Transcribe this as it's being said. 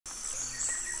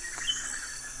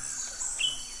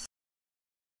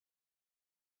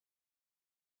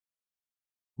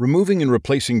Removing and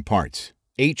replacing parts.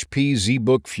 HP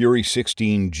ZBook Fury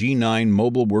 16 G9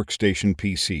 Mobile Workstation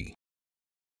PC.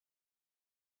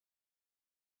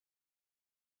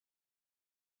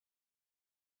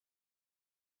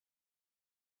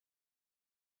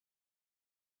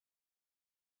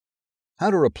 How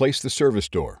to replace the service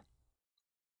door.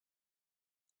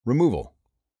 Removal.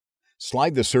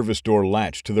 Slide the service door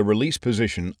latch to the release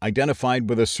position identified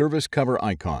with a service cover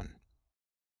icon.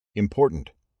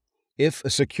 Important: if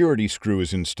a security screw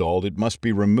is installed, it must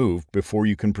be removed before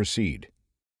you can proceed.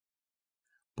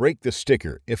 Break the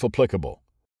sticker if applicable,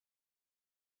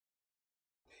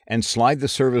 and slide the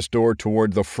service door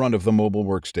toward the front of the mobile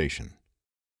workstation.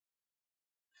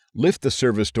 Lift the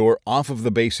service door off of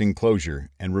the base enclosure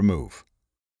and remove.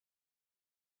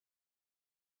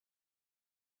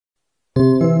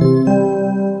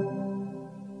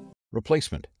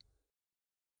 Replacement.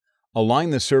 Align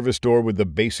the service door with the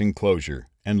base enclosure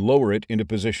and lower it into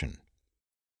position.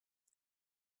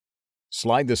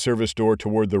 Slide the service door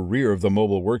toward the rear of the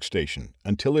mobile workstation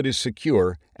until it is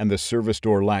secure and the service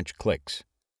door latch clicks.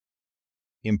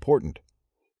 Important: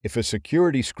 if a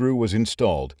security screw was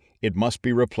installed, it must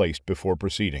be replaced before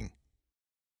proceeding.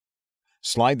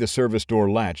 Slide the service door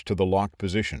latch to the locked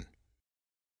position.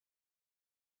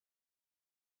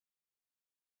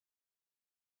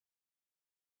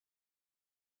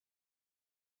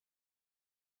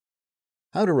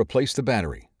 How to replace the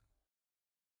battery.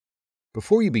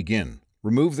 Before you begin,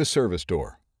 remove the service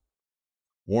door.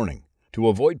 Warning: to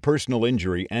avoid personal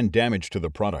injury and damage to the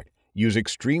product, use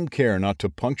extreme care not to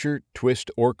puncture,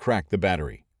 twist, or crack the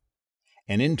battery.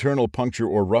 An internal puncture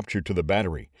or rupture to the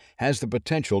battery has the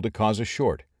potential to cause a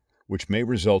short, which may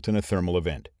result in a thermal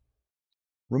event.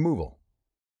 Removal.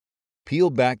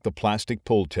 Peel back the plastic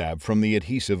pull tab from the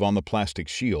adhesive on the plastic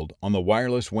shield on the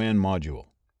wireless WAN module.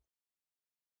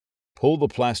 Pull the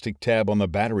plastic tab on the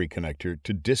battery connector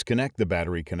to disconnect the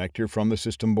battery connector from the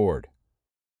system board.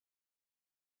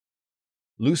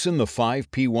 Loosen the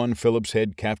 5P1 Phillips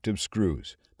head captive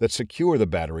screws that secure the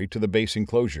battery to the base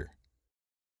enclosure.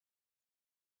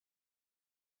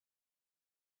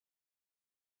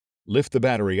 Lift the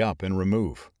battery up and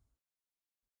remove.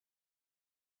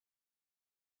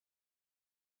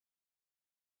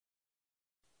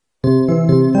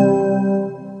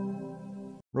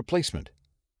 Replacement.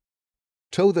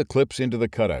 Tow the clips into the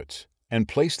cutouts and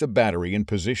place the battery in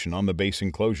position on the base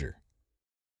enclosure.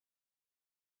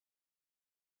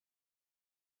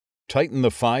 Tighten the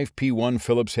 5P1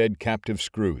 Phillips head captive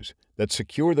screws that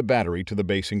secure the battery to the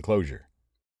base enclosure.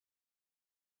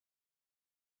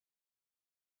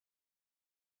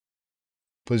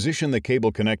 Position the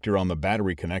cable connector on the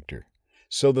battery connector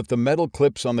so that the metal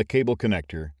clips on the cable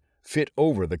connector fit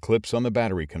over the clips on the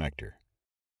battery connector.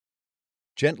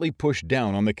 Gently push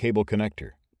down on the cable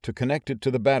connector to connect it to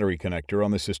the battery connector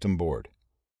on the system board.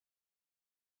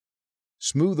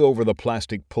 Smooth over the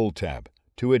plastic pull tab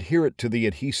to adhere it to the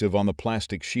adhesive on the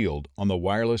plastic shield on the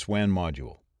wireless WAN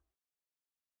module.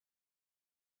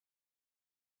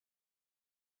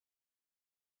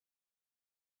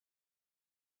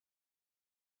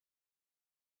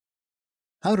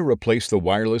 How to replace the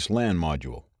wireless LAN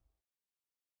module.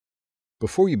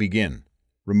 Before you begin,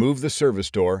 remove the service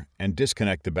door and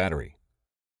disconnect the battery.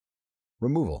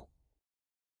 Removal.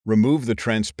 Remove the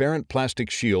transparent plastic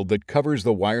shield that covers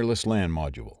the wireless LAN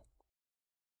module.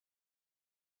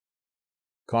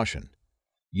 Caution: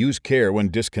 use care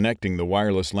when disconnecting the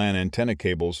wireless LAN antenna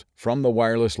cables from the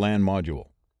wireless LAN module.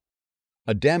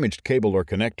 A damaged cable or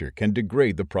connector can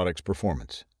degrade the product's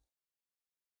performance.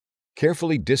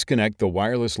 Carefully disconnect the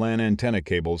wireless LAN antenna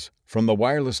cables from the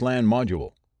wireless LAN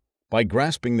module by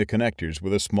grasping the connectors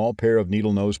with a small pair of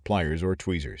needle nose pliers or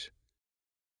tweezers.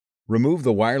 Remove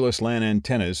the wireless LAN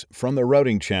antennas from the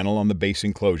routing channel on the base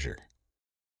enclosure.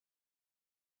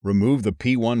 Remove the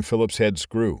P1 Phillips head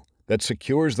screw that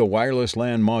secures the wireless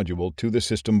LAN module to the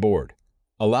system board,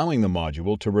 allowing the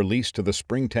module to release to the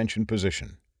spring tension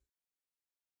position.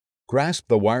 Grasp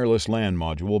the wireless LAN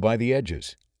module by the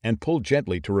edges and pull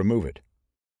gently to remove it.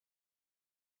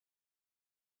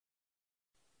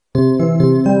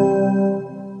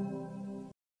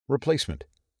 Replacement.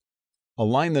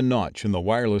 Align the notch in the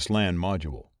wireless LAN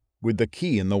module with the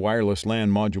key in the wireless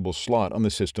LAN module slot on the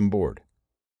system board.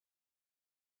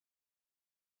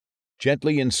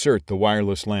 Gently insert the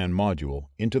wireless LAN module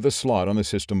into the slot on the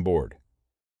system board.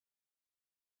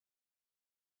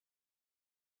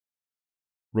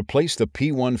 Replace the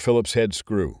P1 Phillips head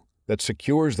screw that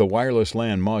secures the wireless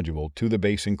LAN module to the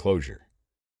base enclosure.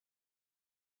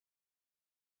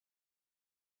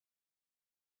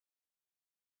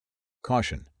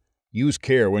 Caution: Use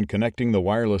care when connecting the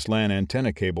wireless LAN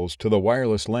antenna cables to the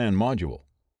wireless LAN module.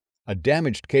 A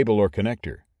damaged cable or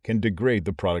connector can degrade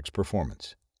the product's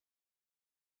performance.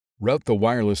 Route the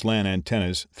wireless LAN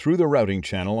antennas through the routing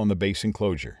channel on the base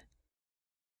enclosure.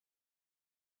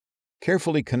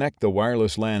 Carefully connect the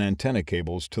wireless LAN antenna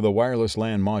cables to the wireless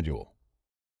LAN module.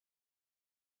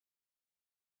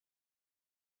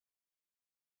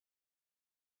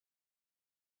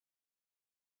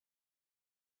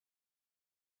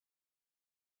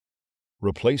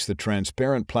 Replace the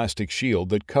transparent plastic shield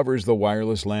that covers the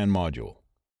wireless LAN module.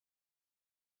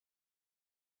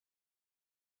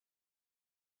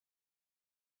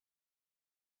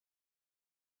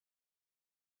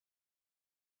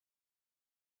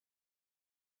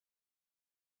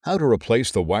 How to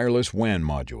replace the wireless WAN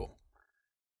module.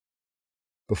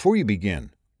 Before you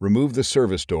begin, remove the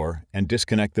service door and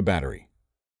disconnect the battery.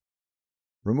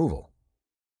 Removal.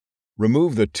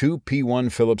 Remove the two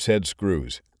P1 Phillips head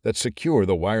screws that secure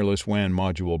the wireless WAN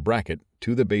module bracket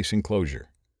to the base enclosure.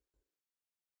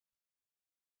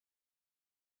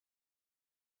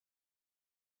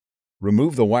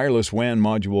 Remove the wireless WAN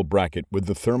module bracket with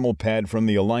the thermal pad from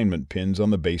the alignment pins on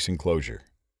the base enclosure.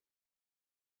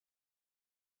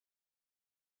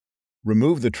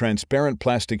 Remove the transparent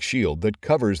plastic shield that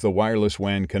covers the wireless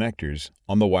WAN connectors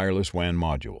on the wireless WAN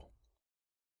module.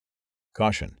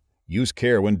 Caution: use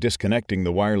care when disconnecting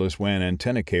the wireless WAN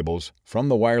antenna cables from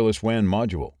the wireless WAN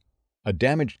module. A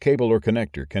damaged cable or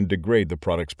connector can degrade the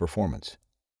product's performance.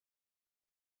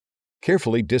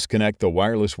 Carefully disconnect the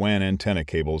wireless WAN antenna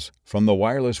cables from the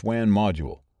wireless WAN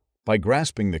module by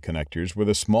grasping the connectors with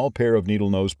a small pair of needle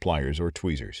nose pliers or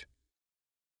tweezers.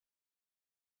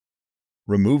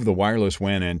 Remove the wireless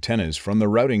WAN antennas from the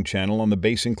routing channel on the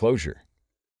base enclosure.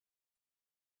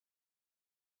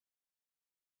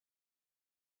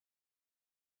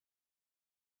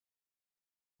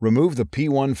 Remove the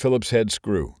P1 Phillips head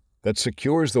screw that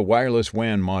secures the wireless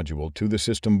WAN module to the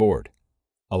system board,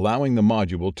 allowing the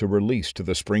module to release to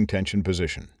the spring tension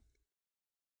position.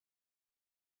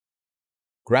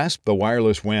 Grasp the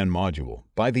wireless WAN module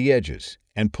by the edges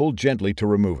and pull gently to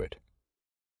remove it.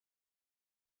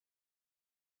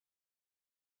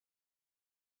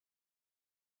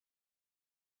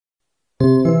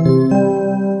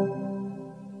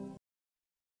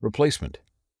 Replacement.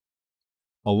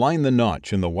 Align the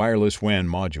notch in the wireless WAN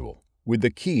module with the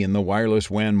key in the wireless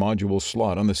WAN module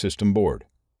slot on the system board.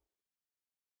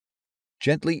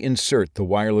 Gently insert the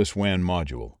wireless WAN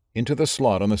module into the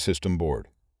slot on the system board.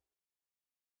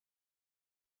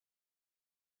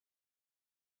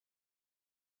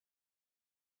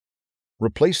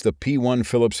 Replace the P1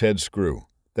 Phillips head screw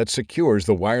that secures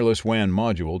the wireless WAN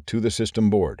module to the system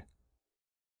board.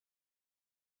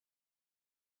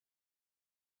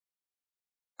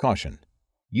 Caution: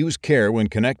 use care when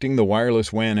connecting the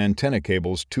wireless WAN antenna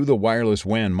cables to the wireless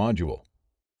WAN module.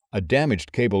 A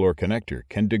damaged cable or connector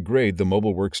can degrade the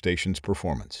mobile workstation's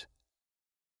performance.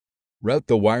 Route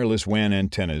the wireless WAN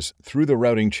antennas through the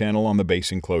routing channel on the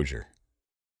base enclosure.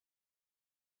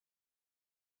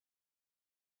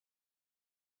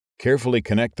 Carefully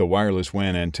connect the wireless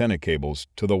WAN antenna cables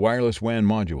to the wireless WAN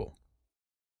module.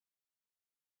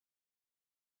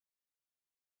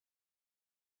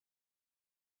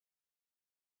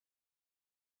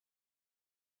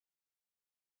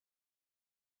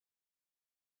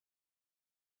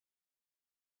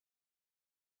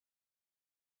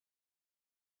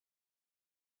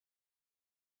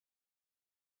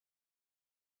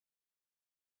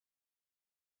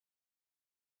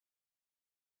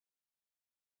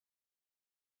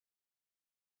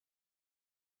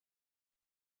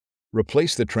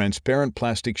 Replace the transparent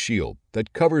plastic shield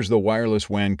that covers the wireless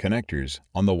WAN connectors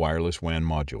on the wireless WAN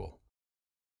module.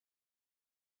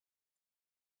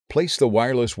 Place the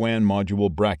wireless WAN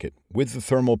module bracket with the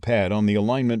thermal pad on the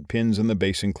alignment pins in the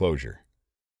base enclosure.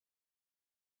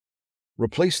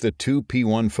 Replace the two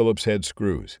P1 Phillips head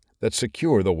screws that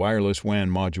secure the wireless WAN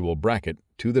module bracket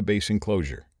to the base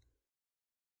enclosure.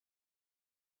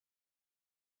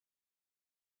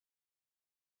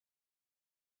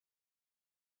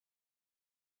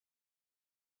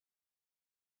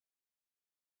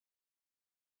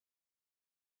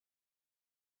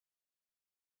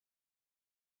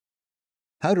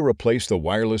 How to replace the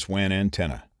wireless WAN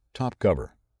antenna top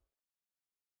cover.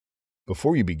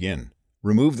 Before you begin,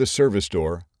 remove the service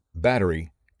door,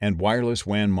 battery, and wireless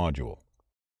WAN module.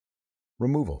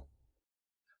 Removal.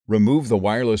 Remove the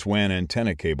wireless WAN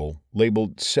antenna cable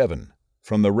labeled 7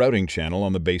 from the routing channel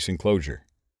on the base enclosure.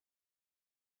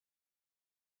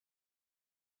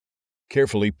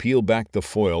 Carefully peel back the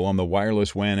foil on the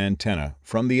wireless WAN antenna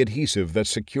from the adhesive that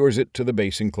secures it to the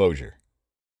base enclosure.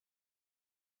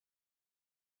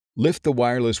 Lift the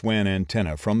wireless WAN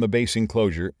antenna from the base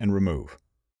enclosure and remove.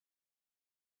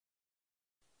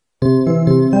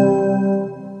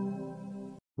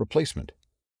 Replacement.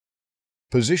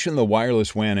 Position the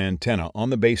wireless WAN antenna on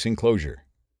the base enclosure.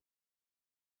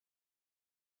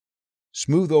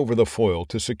 Smooth over the foil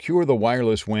to secure the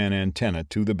wireless WAN antenna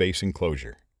to the base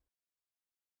enclosure.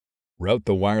 Route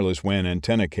the wireless WAN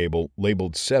antenna cable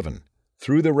labeled 7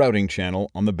 through the routing channel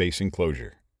on the base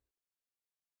enclosure.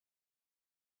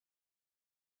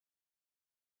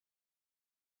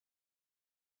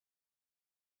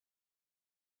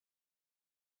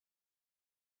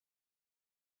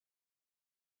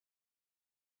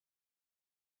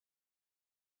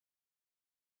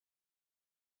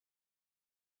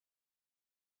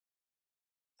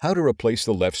 How to replace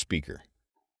the left speaker.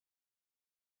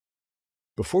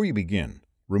 Before you begin,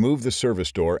 remove the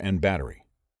service door and battery.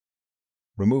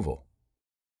 Removal.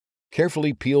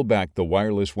 Carefully peel back the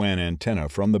wireless WAN antenna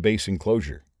from the base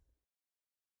enclosure.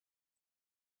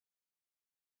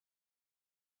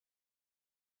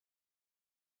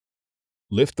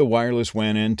 Lift the wireless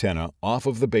WAN antenna off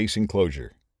of the base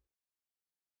enclosure.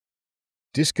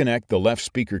 Disconnect the left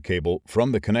speaker cable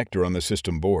from the connector on the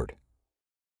system board.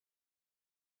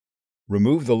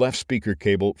 Remove the left speaker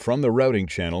cable from the routing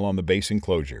channel on the base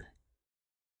enclosure.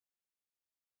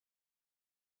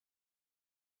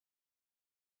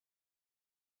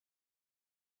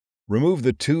 Remove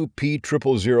the two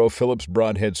P000 Phillips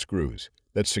broadhead screws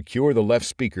that secure the left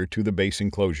speaker to the base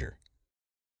enclosure.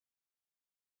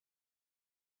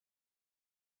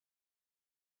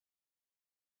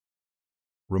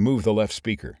 Remove the left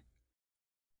speaker.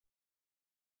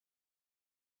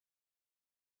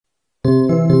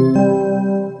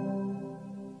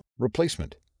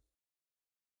 Replacement.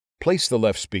 Place the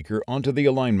left speaker onto the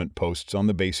alignment posts on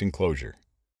the base enclosure.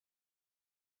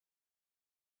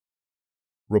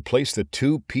 Replace the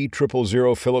two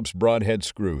P000 Phillips broadhead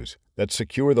screws that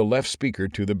secure the left speaker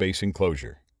to the base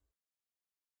enclosure.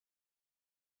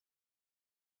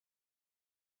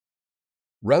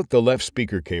 Route the left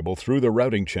speaker cable through the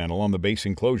routing channel on the base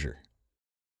enclosure.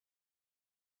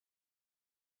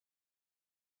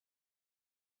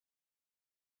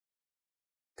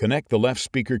 Connect the left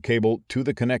speaker cable to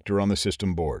the connector on the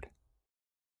system board.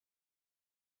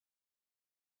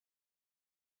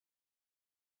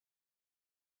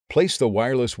 Place the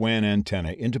wireless WAN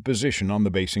antenna into position on the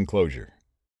base enclosure.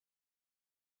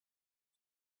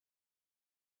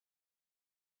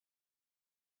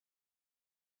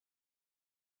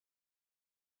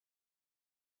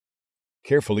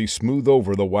 Carefully smooth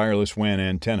over the wireless WAN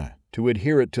antenna to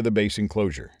adhere it to the base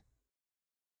enclosure.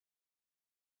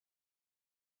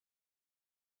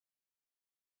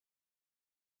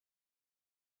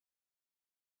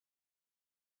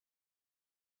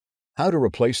 How to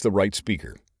replace the right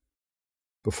speaker.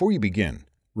 Before you begin,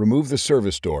 remove the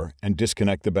service door and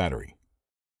disconnect the battery.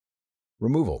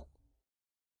 Removal.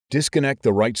 Disconnect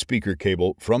the right speaker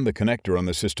cable from the connector on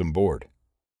the system board.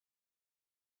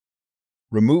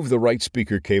 Remove the right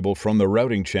speaker cable from the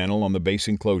routing channel on the base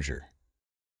enclosure.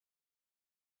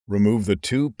 Remove the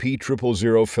two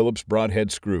P000 Phillips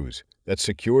broadhead screws that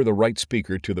secure the right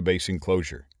speaker to the base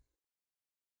enclosure.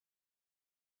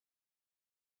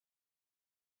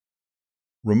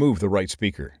 Remove the right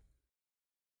speaker.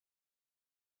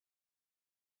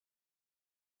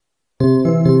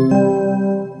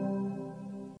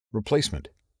 Replacement.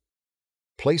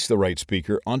 Place the right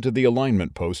speaker onto the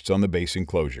alignment posts on the base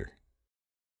enclosure.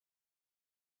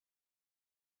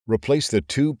 Replace the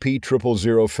two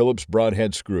P000 Phillips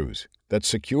broadhead screws that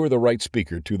secure the right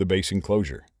speaker to the base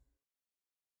enclosure.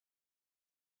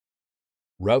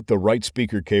 Route the right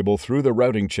speaker cable through the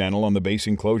routing channel on the base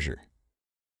enclosure.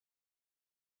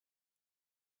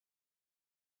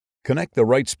 Connect the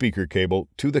right speaker cable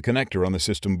to the connector on the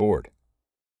system board.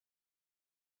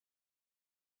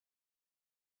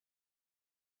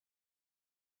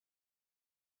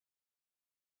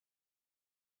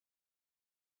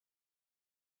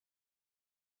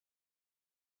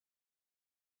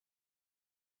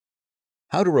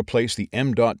 How to replace the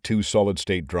M.2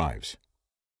 solid-state drives.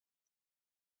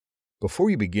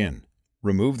 Before you begin,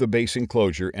 remove the base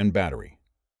enclosure and battery.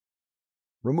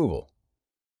 Removal.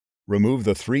 Remove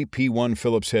the three P1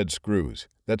 Phillips head screws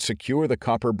that secure the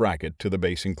copper bracket to the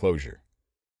base enclosure.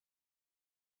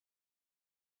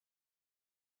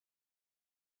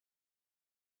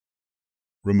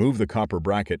 Remove the copper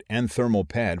bracket and thermal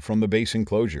pad from the base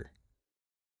enclosure.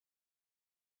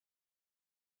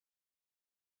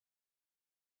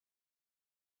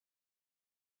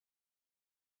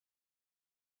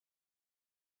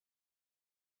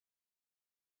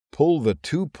 Pull the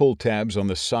two pull tabs on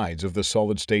the sides of the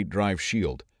solid-state drive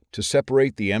shield to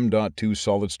separate the M.2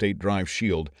 solid-state drive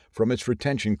shield from its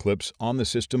retention clips on the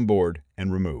system board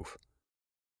and remove.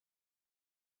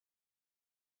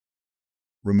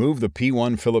 Remove the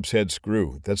P1 Phillips head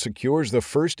screw that secures the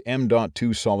first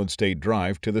M.2 solid-state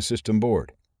drive to the system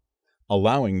board,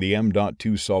 allowing the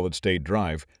M.2 solid-state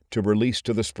drive to release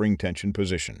to the spring tension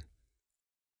position.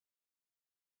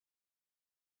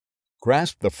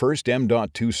 Grasp the first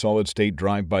M.2 solid-state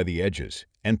drive by the edges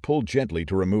and pull gently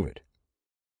to remove it.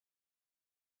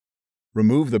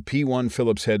 Remove the P1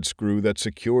 Phillips head screw that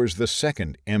secures the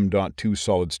second M.2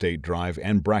 solid-state drive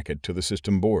and bracket to the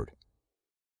system board.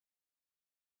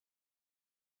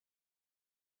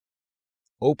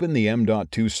 Open the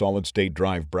M.2 solid-state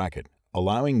drive bracket,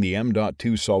 allowing the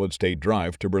M.2 solid-state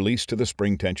drive to release to the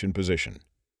spring tension position.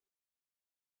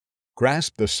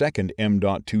 Grasp the second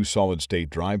M.2 solid-state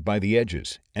drive by the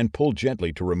edges and pull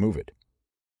gently to remove it.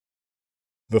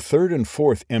 The third and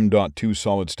fourth M.2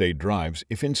 solid-state drives,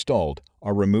 if installed,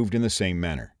 are removed in the same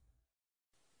manner.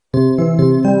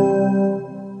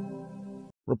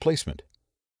 Replacement.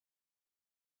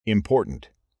 Important: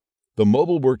 the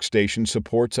mobile workstation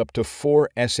supports up to 4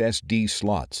 SSD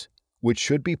slots, which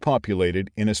should be populated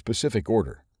in a specific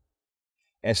order: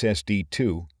 SSD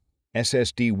 2,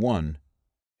 SSD 1,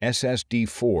 SSD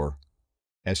 4,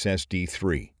 SSD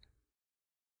 3.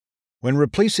 When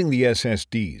replacing the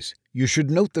SSDs, you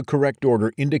should note the correct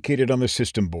order indicated on the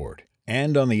system board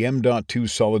and on the M.2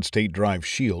 solid-state drive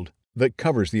shield that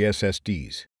covers the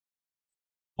SSDs.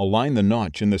 Align the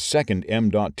notch in the second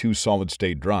M.2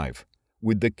 solid-state drive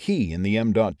with the key in the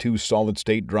M.2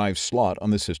 solid-state drive slot on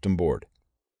the system board.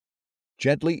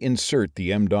 Gently insert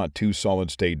the M.2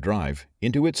 solid-state drive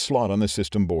into its slot on the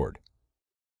system board.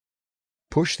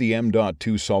 Push the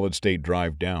M.2 solid-state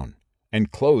drive down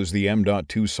and close the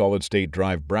M.2 solid-state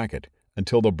drive bracket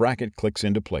until the bracket clicks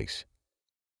into place.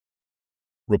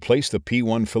 Replace the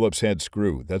P1 Phillips head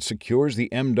screw that secures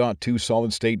the M.2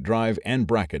 solid-state drive and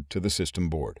bracket to the system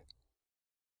board.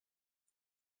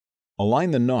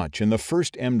 Align the notch in the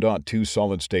first M.2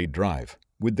 solid-state drive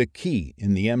with the key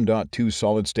in the M.2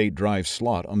 solid-state drive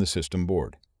slot on the system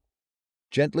board.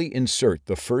 Gently insert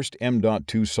the first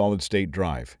M.2 solid-state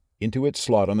drive into its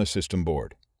slot on the system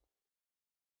board.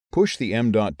 Push the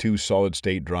M.2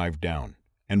 solid-state drive down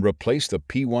and replace the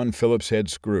P1 Phillips head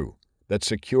screw that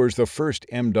secures the first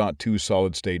M.2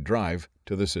 solid-state drive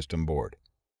to the system board.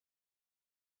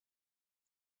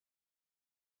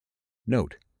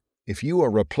 Note: if you are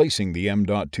replacing the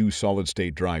M.2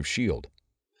 solid-state drive shield,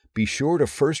 be sure to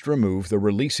first remove the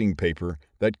releasing paper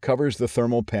that covers the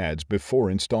thermal pads before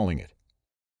installing it.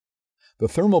 The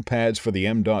thermal pads for the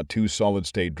M.2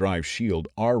 solid-state drive shield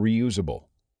are reusable.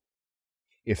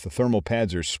 If the thermal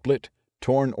pads are split,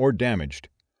 torn, or damaged,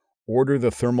 order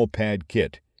the thermal pad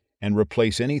kit and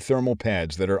replace any thermal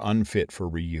pads that are unfit for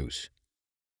reuse.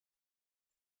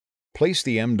 Place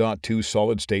the M.2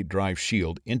 solid-state drive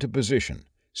shield into position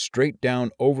straight down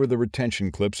over the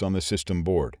retention clips on the system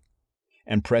board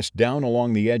and press down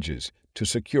along the edges to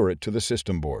secure it to the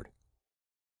system board.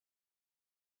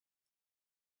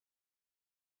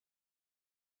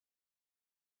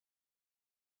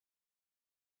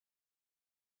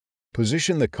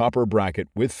 Position the copper bracket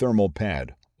with thermal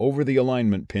pad over the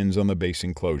alignment pins on the base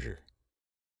enclosure.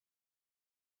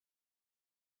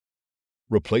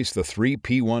 Replace the 3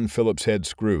 P1 Phillips head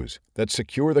screws that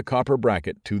secure the copper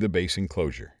bracket to the base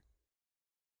enclosure.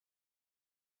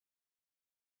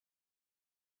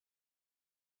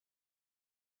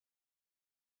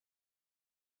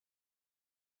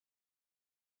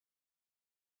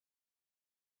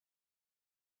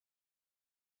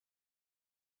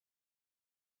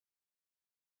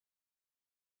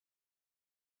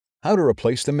 How to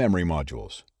replace the memory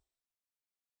modules.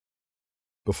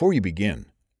 Before you begin,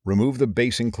 remove the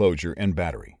base enclosure and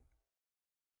battery.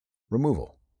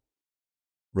 Removal.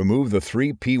 Remove the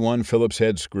 3 P1 Phillips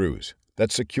head screws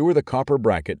that secure the copper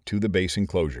bracket to the base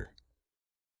enclosure.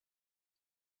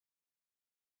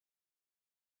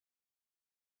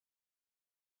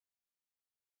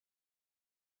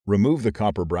 Remove the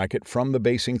copper bracket from the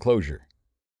base enclosure.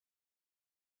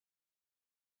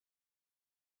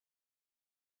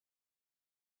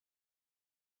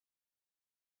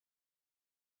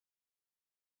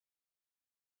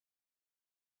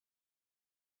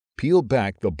 Peel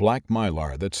back the black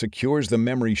mylar that secures the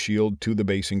memory shield to the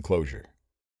base enclosure.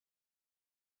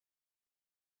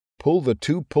 Pull the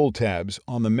 2 pull tabs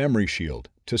on the memory shield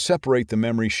to separate the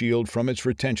memory shield from its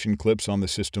retention clips on the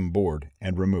system board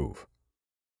and remove.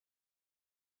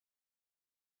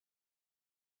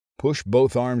 Push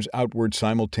both arms outward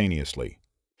simultaneously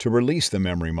to release the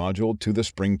memory module to the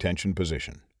spring tension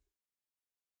position.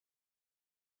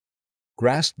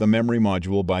 Grasp the memory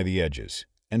module by the edges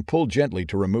and pull gently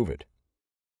to remove it.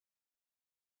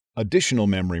 Additional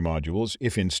memory modules,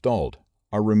 if installed,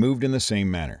 are removed in the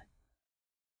same manner.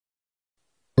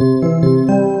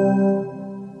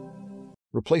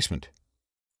 Replacement.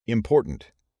 Important.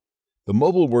 The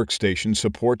mobile workstation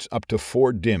supports up to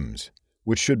 4 DIMMs,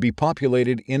 which should be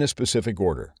populated in a specific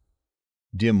order: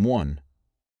 DIMM 1,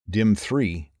 DIMM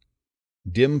 3,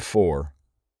 DIMM 4,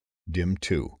 DIMM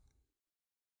 2.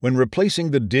 When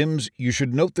replacing the DIMMs, you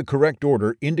should note the correct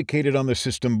order indicated on the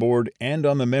system board and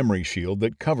on the memory shield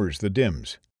that covers the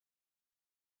DIMMs.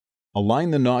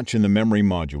 Align the notch in the memory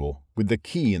module with the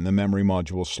key in the memory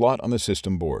module slot on the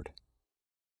system board.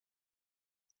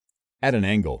 At an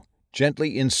angle,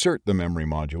 gently insert the memory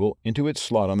module into its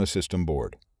slot on the system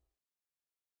board.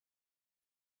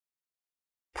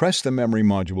 Press the memory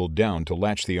module down to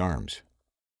latch the arms.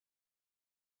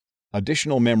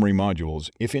 Additional memory modules,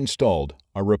 if installed,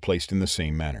 are replaced in the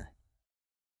same manner.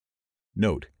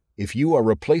 Note, if you are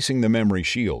replacing the memory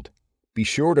shield, be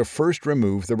sure to first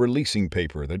remove the releasing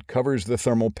paper that covers the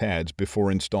thermal pads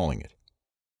before installing it.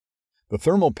 The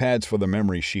thermal pads for the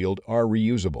memory shield are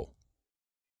reusable.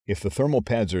 If the thermal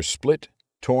pads are split,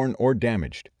 torn, or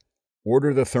damaged,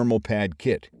 order the thermal pad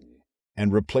kit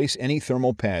and replace any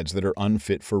thermal pads that are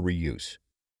unfit for reuse.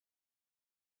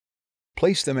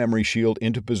 Place the memory shield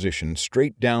into position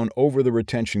straight down over the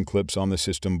retention clips on the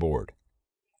system board,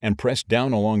 and press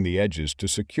down along the edges to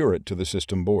secure it to the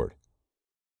system board.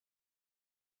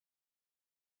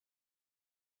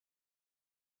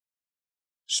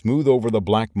 Smooth over the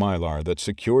black mylar that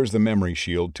secures the memory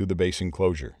shield to the base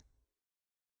enclosure.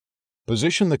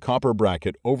 Position the copper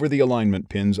bracket over the alignment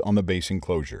pins on the base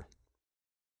enclosure.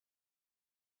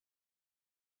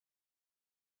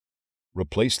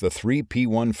 Replace the 3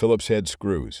 P1 Phillips head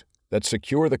screws that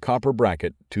secure the copper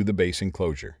bracket to the base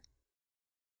enclosure.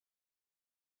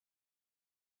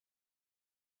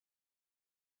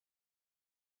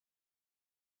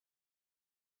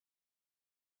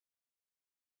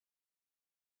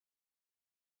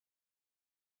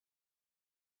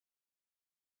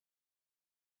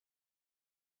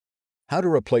 How to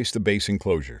replace the base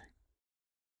enclosure.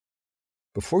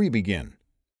 Before you begin,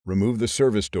 remove the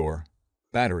service door,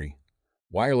 battery,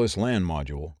 wireless LAN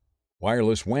module,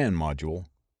 wireless WAN module,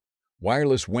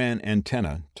 wireless WAN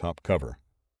antenna top cover,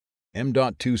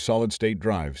 M.2 solid-state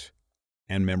drives,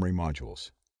 and memory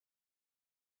modules.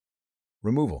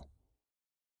 Removal.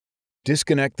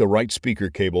 Disconnect the right speaker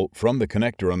cable from the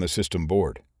connector on the system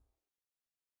board.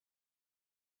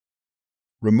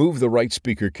 Remove the right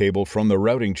speaker cable from the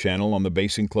routing channel on the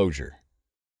base enclosure.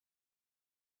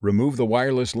 Remove the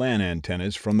wireless LAN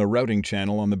antennas from the routing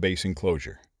channel on the base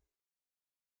enclosure.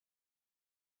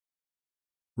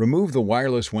 Remove the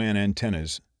wireless WAN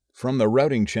antennas from the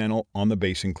routing channel on the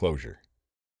base enclosure.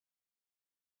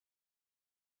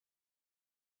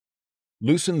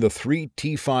 Loosen the 3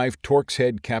 T5 Torx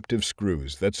head captive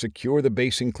screws that secure the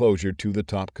base enclosure to the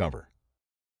top cover.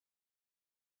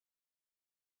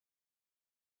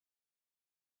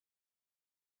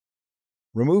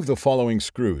 Remove the following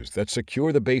screws that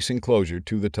secure the base enclosure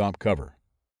to the top cover.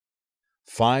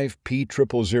 5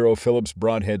 P000 Phillips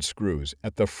broadhead screws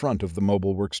at the front of the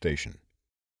mobile workstation.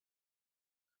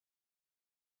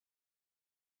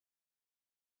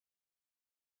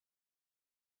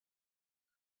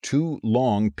 Two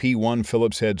long P1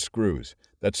 Phillips head screws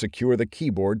that secure the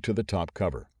keyboard to the top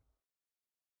cover.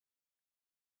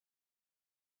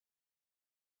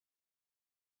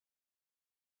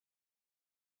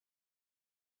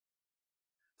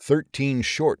 Thirteen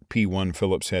short P1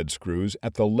 Phillips head screws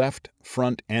at the left,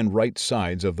 front, and right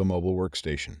sides of the mobile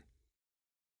workstation.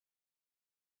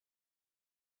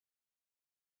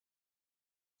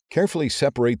 Carefully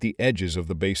separate the edges of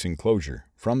the base enclosure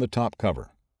from the top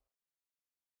cover.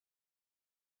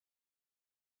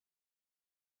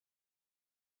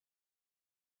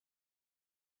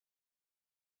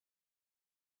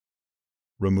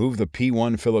 Remove the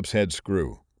P1 Phillips head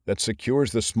screw that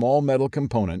secures the small metal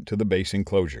component to the base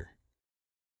enclosure.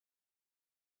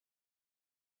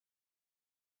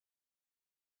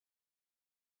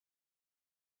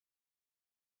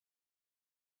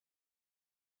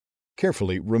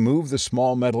 Carefully remove the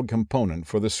small metal component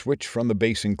for the switch from the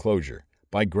base enclosure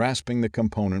by grasping the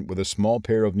component with a small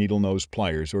pair of needle nose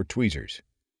pliers or tweezers,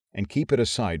 and keep it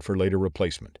aside for later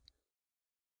replacement.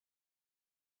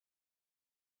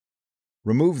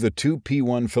 Remove the two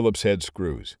P1 Phillips head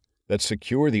screws that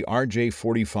secure the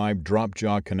RJ45 drop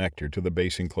jaw connector to the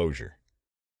base enclosure.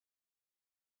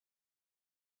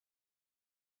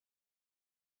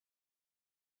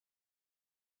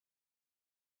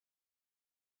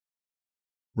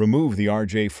 Remove the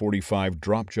RJ45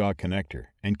 drop jaw connector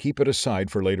and keep it aside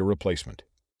for later replacement.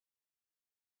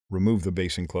 Remove the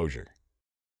base enclosure.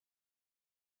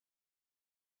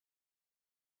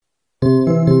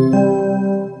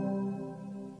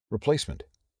 Replacement.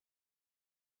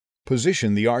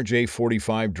 Position the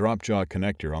RJ45 drop jaw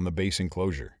connector on the base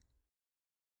enclosure.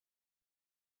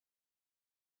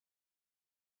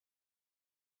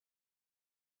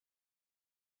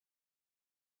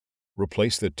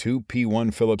 Replace the two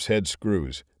P1 Phillips head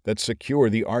screws that secure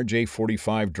the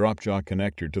RJ45 drop jaw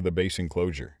connector to the base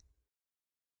enclosure.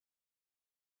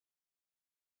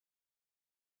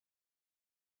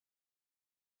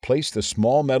 Place the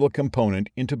small metal component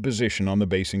into position on the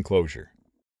base enclosure.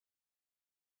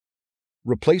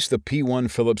 Replace the P1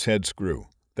 Phillips head screw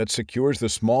that secures the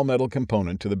small metal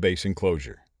component to the base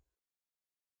enclosure.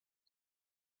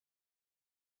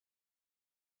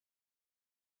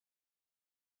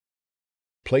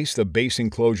 Place the base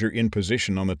enclosure in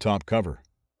position on the top cover,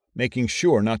 making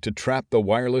sure not to trap the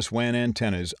wireless WAN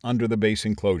antennas under the base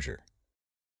enclosure.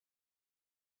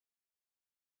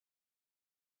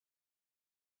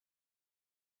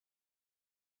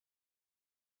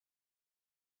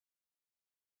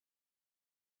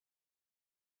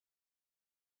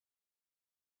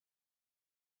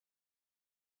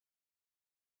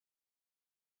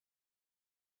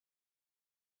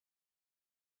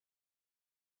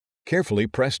 Carefully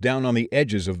press down on the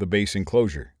edges of the base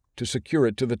enclosure to secure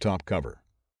it to the top cover.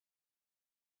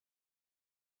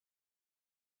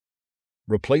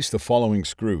 Replace the following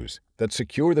screws that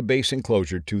secure the base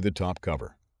enclosure to the top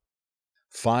cover.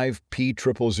 5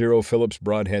 P000 Phillips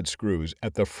broadhead screws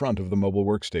at the front of the mobile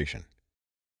workstation.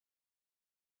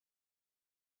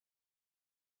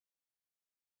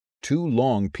 2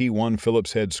 long P1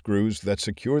 Phillips head screws that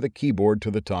secure the keyboard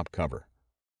to the top cover.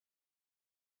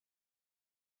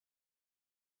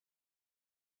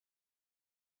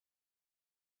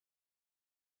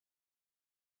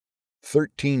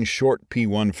 13 short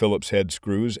P1 Phillips head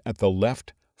screws at the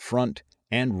left, front,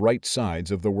 and right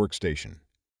sides of the workstation.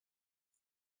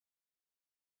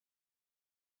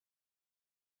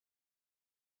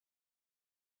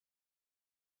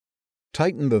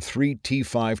 Tighten the 3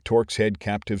 T5 Torx head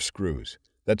captive screws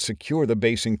that secure the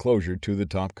base enclosure to the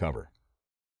top cover.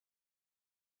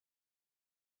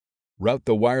 Route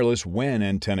the wireless WAN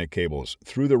antenna cables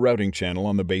through the routing channel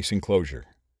on the base enclosure.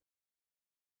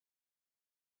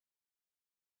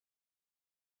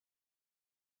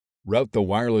 Route the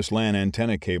wireless LAN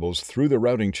antenna cables through the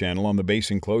routing channel on the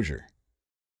base enclosure.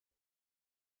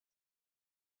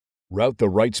 Route the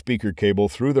right speaker cable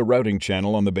through the routing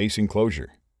channel on the base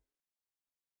enclosure.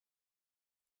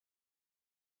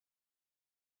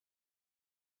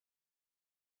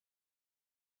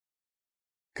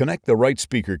 Connect the right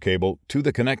speaker cable to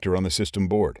the connector on the system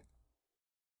board.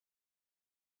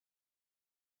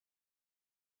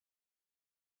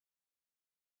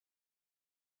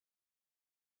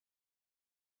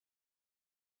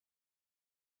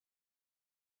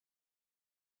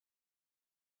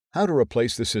 How to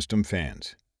replace the system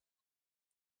fans.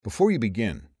 Before you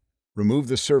begin, remove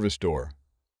the service door,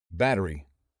 battery,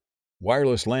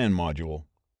 wireless LAN module,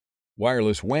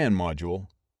 wireless WAN module,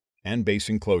 and base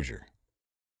enclosure.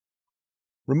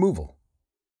 Removal.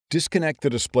 Disconnect the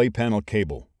display panel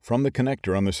cable from the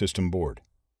connector on the system board.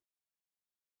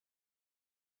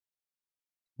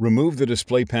 Remove the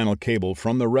display panel cable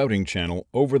from the routing channel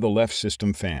over the left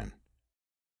system fan.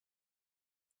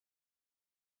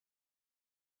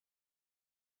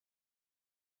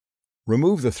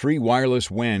 Remove the 3 wireless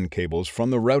WAN cables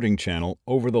from the routing channel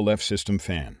over the left system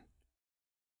fan.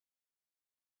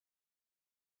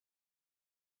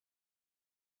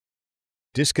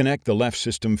 Disconnect the left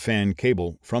system fan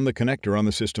cable from the connector on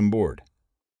the system board.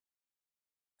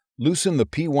 Loosen the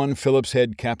P1 Phillips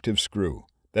head captive screw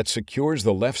that secures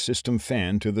the left system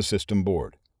fan to the system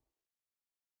board.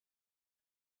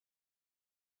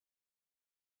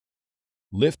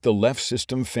 Lift the left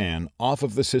system fan off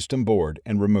of the system board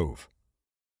and remove.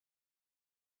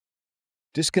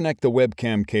 Disconnect the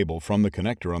webcam cable from the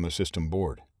connector on the system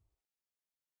board.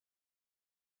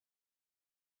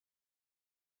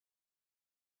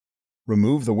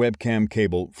 Remove the webcam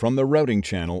cable from the routing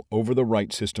channel over the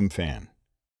right system fan.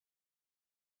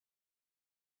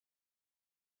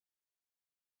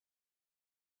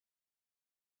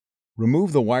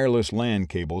 Remove the wireless LAN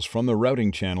cables from the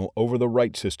routing channel over the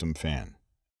right system fan.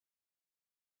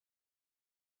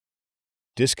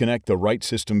 Disconnect the right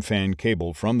system fan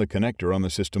cable from the connector on the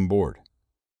system board.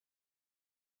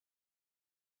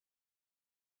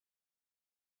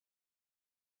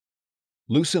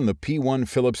 Loosen the P1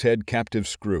 Phillips head captive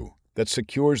screw that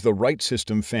secures the right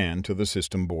system fan to the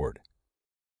system board.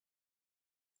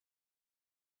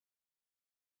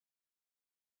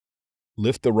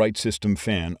 Lift the right system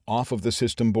fan off of the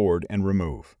system board and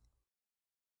remove.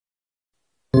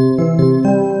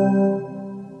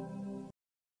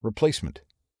 Replacement.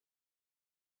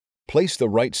 Place the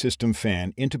right system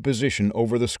fan into position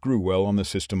over the screw well on the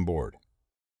system board.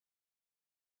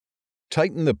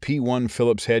 Tighten the P1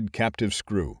 Phillips head captive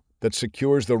screw that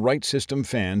secures the right system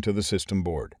fan to the system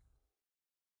board.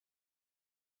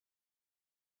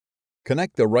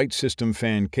 Connect the right system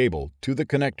fan cable to the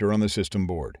connector on the system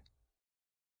board.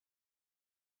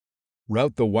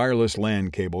 Route the wireless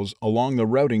LAN cables along the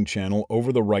routing channel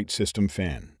over the right system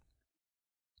fan.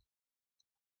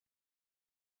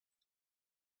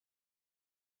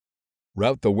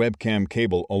 Route the webcam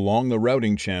cable along the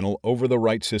routing channel over the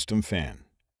right system fan.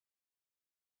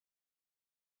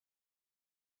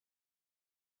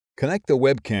 Connect the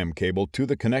webcam cable to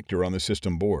the connector on the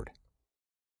system board.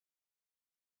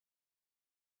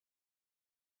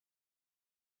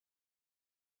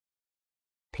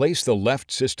 Place the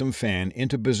left system fan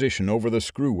into position over the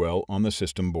screw well on the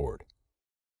system board.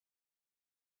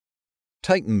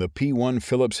 Tighten the P1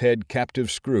 Phillips head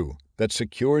captive screw that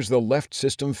secures the left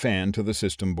system fan to the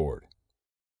system board.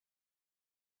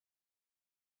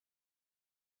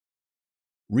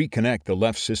 Reconnect the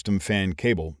left system fan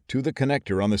cable to the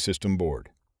connector on the system board.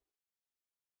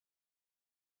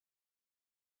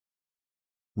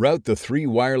 Route the 3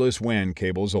 wireless WAN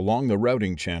cables along the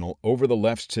routing channel over the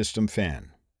left system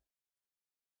fan.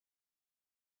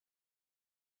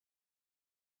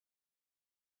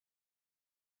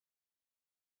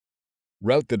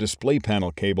 Route the display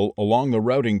panel cable along the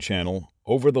routing channel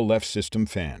over the left system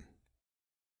fan.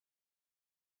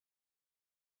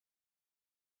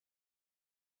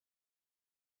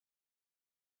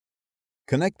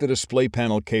 Connect the display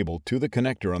panel cable to the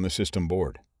connector on the system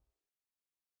board.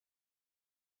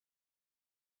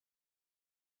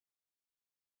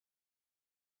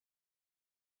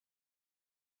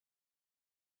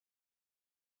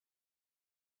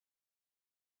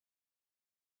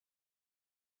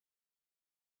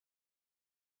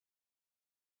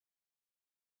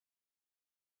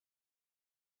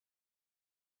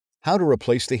 How to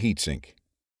replace the heatsink.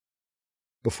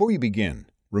 Before you begin,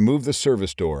 remove the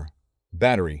service door,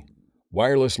 battery,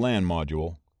 wireless LAN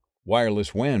module,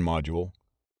 wireless WAN module,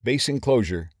 base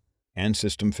enclosure, and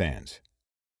system fans.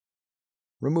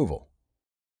 Removal.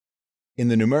 In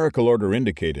the numerical order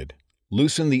indicated,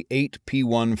 loosen the 8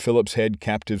 P1 Phillips head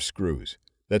captive screws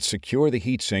that secure the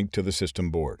heatsink to the system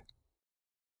board.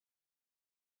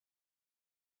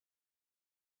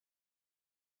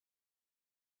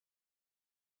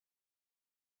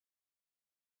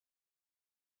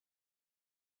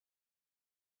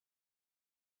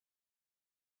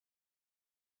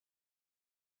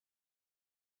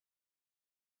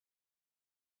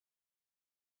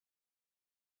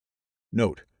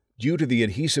 Note: due to the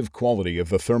adhesive quality of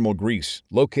the thermal grease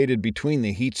located between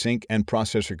the heatsink and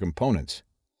processor components,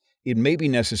 it may be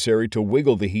necessary to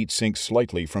wiggle the heatsink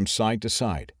slightly from side to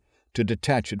side to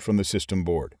detach it from the system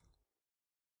board.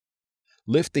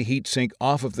 Lift the heatsink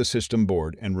off of the system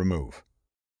board and remove.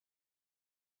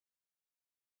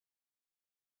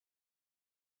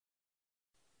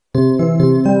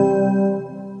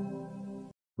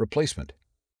 Replacement.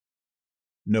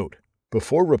 Note: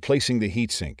 before replacing the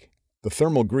heatsink, the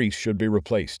thermal grease should be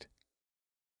replaced.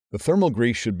 The thermal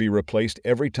grease should be replaced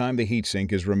every time the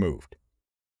heatsink is removed.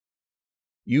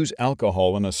 Use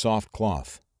alcohol in a soft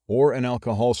cloth or an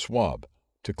alcohol swab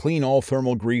to clean all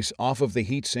thermal grease off of the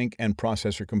heatsink and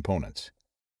processor components.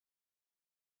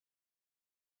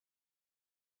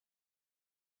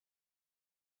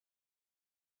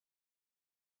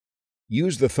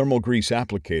 Use the thermal grease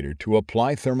applicator to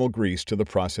apply thermal grease to the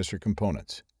processor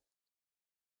components.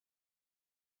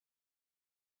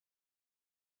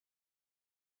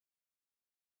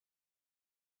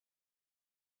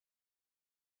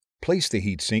 Place the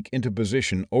heatsink into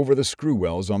position over the screw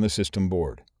wells on the system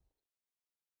board.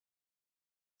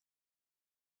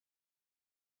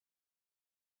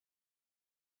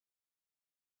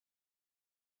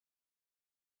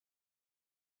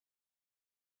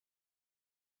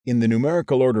 In the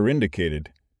numerical order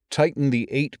indicated, tighten the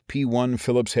 8 P1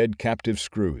 Phillips head captive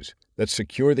screws that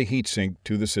secure the heatsink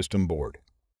to the system board.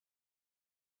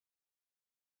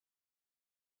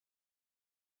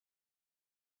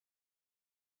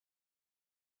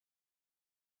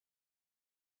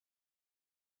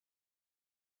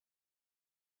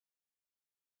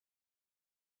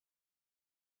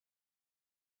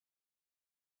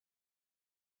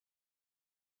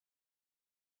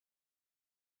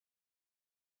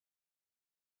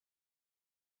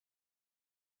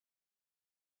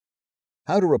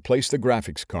 How to replace the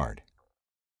graphics card.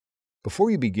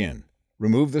 Before you begin,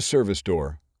 remove the service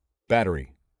door,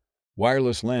 battery,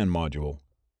 wireless LAN module,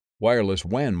 wireless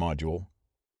WAN module,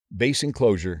 base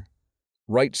enclosure,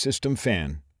 right system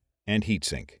fan, and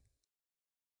heatsink.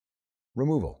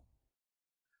 Removal.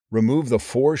 Remove the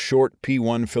 4 short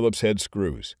P1 Phillips head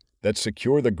screws that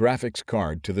secure the graphics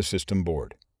card to the system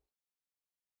board.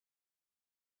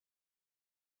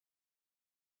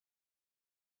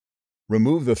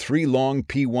 Remove the 3 long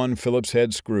P1 Phillips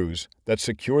head screws that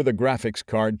secure the graphics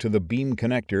card to the beam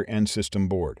connector and system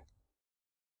board.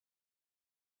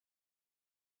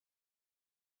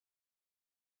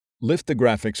 Lift the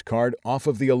graphics card off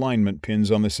of the alignment pins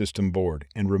on the system board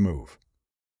and remove.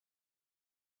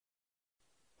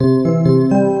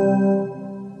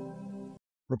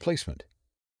 Replacement.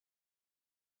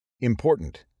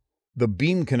 Important: the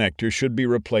beam connector should be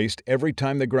replaced every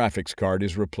time the graphics card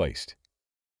is replaced.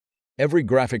 Every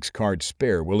graphics card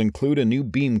spare will include a new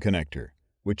beam connector,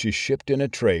 which is shipped in a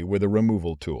tray with a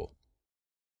removal tool.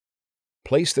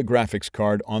 Place the graphics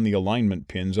card on the alignment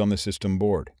pins on the system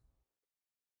board.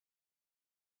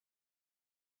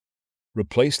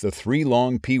 Replace the 3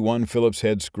 long P1 Phillips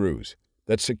head screws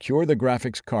that secure the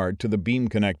graphics card to the beam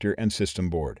connector and system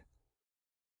board.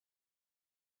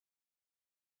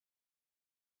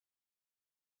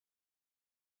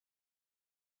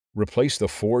 Replace the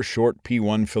 4 short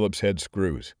P1 Phillips head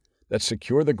screws that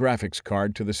secure the graphics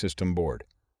card to the system board.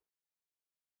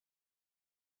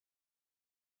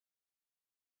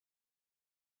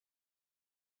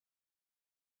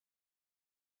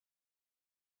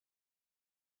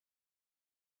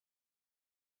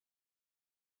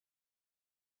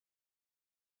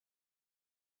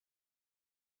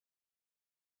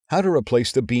 How to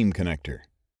replace the beam connector.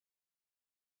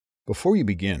 Before you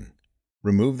begin,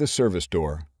 remove the service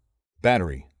door,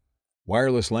 battery,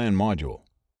 wireless LAN module,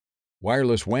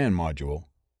 wireless WAN module,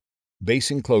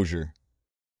 base enclosure,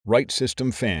 right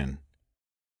system fan,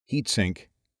 heatsink,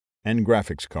 and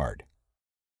graphics card.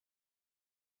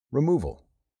 Removal.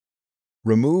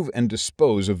 Remove and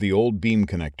dispose of the old beam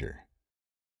connector.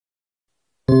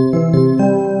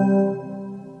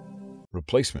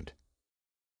 Replacement.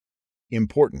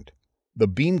 Important: the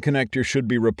beam connector should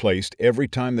be replaced every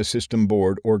time the system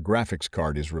board or graphics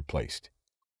card is replaced.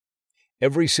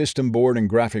 Every system board and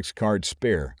graphics card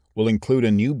spare will include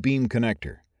a new beam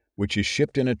connector, which is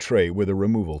shipped in a tray with a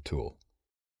removal tool.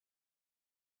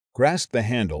 Grasp the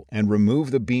handle and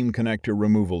remove the beam connector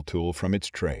removal tool from its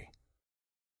tray.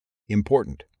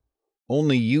 Important: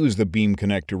 only use the beam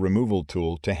connector removal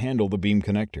tool to handle the beam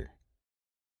connector.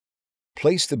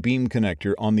 Place the beam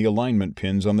connector on the alignment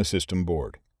pins on the system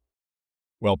board.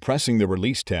 While pressing the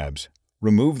release tabs,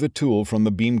 remove the tool from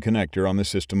the beam connector on the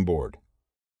system board.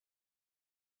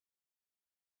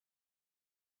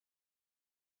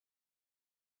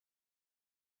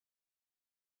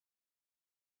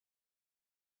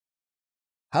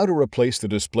 How to replace the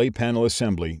display panel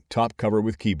assembly top cover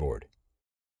with keyboard.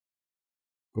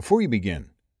 Before you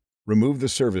begin, remove the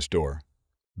service door,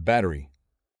 battery,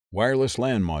 wireless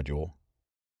LAN module,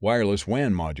 wireless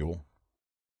WAN module,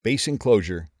 base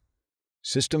enclosure,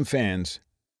 system fans,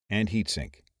 and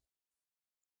heatsink.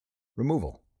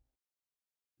 Removal.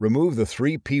 Remove the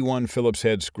 3 P1 Phillips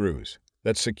head screws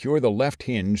that secure the left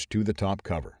hinge to the top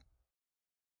cover.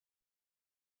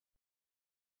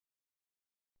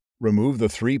 Remove the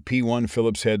 3 P1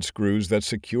 Phillips head screws that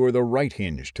secure the right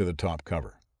hinge to the top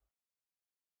cover.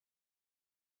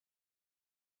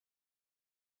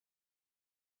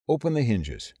 Open the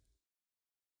hinges.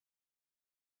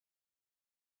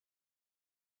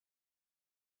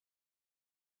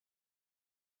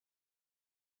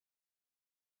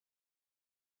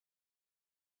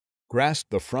 Grasp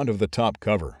the front of the top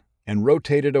cover and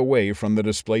rotate it away from the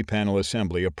display panel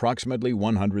assembly approximately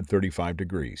 135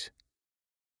 degrees.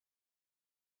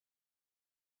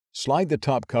 Slide the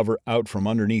top cover out from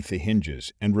underneath the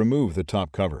hinges and remove the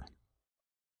top cover.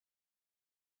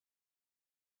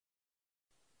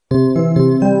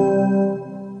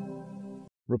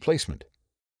 Replacement.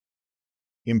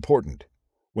 Important: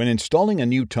 when installing a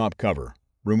new top cover,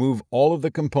 remove all of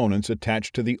the components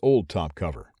attached to the old top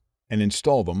cover and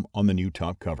install them on the new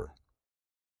top cover.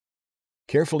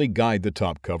 Carefully guide the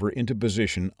top cover into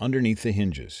position underneath the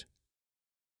hinges.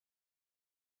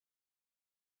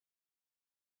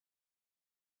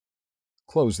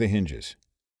 Close the hinges.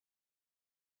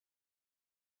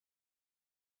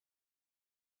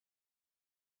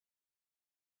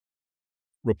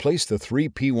 Replace the 3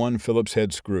 P1 Phillips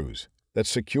head screws that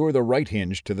secure the right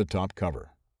hinge to the top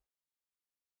cover.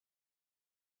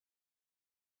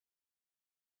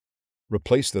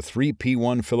 Replace the 3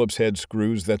 P1 Phillips head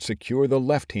screws that secure the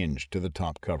left hinge to the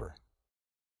top cover.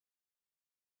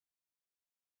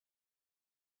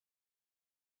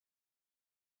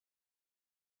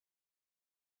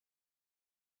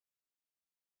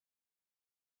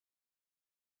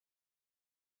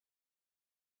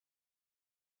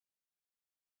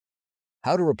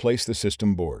 How to replace the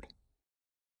system board.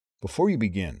 Before you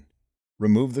begin,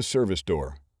 remove the service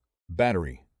door,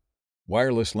 battery,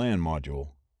 wireless LAN module,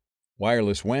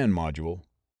 wireless WAN module,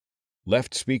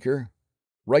 left speaker,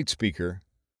 right speaker,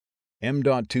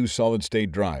 M.2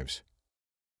 solid-state drives,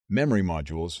 memory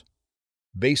modules,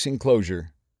 base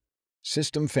enclosure,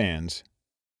 system fans,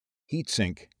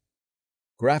 heatsink,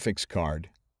 graphics card,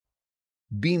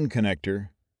 beam connector,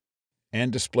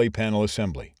 and display panel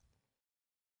assembly.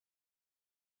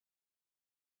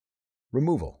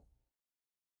 Removal.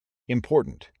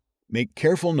 Important. Make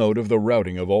careful note of the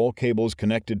routing of all cables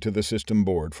connected to the system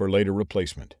board for later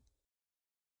replacement.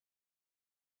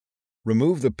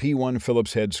 Remove the P1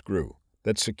 Phillips head screw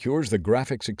that secures the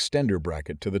graphics extender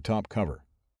bracket to the top cover.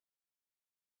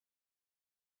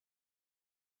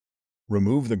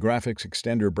 Remove the graphics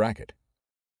extender bracket.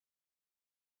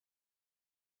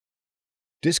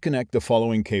 Disconnect the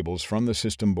following cables from the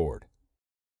system board.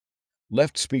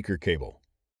 Left speaker cable,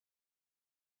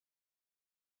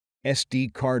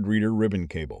 SD card reader ribbon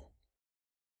cable,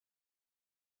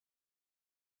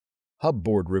 hub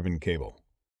board ribbon cable,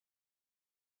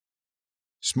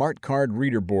 smart card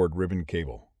reader board ribbon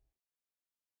cable,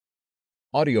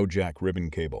 audio jack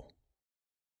ribbon cable.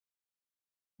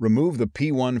 Remove the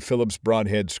P1 Phillips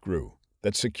broadhead screw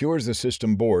that secures the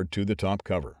system board to the top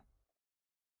cover.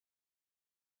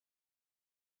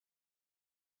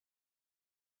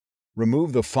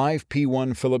 Remove the 5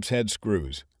 P1 Phillips head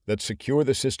screws that secure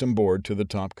the system board to the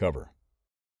top cover.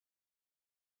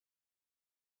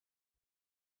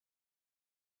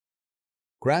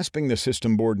 Grasping the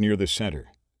system board near the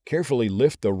center, carefully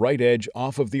lift the right edge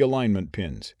off of the alignment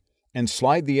pins and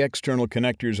slide the external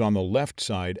connectors on the left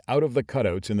side out of the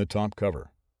cutouts in the top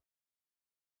cover.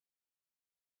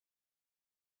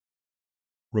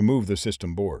 Remove the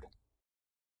system board.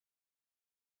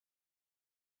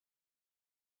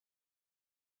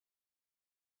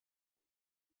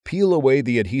 Peel away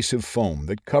the adhesive foam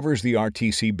that covers the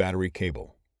RTC battery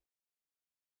cable.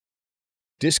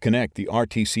 Disconnect the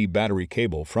RTC battery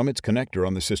cable from its connector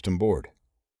on the system board.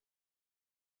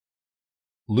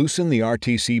 Loosen the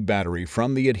RTC battery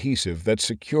from the adhesive that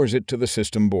secures it to the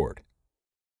system board.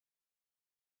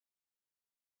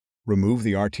 Remove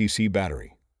the RTC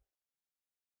battery.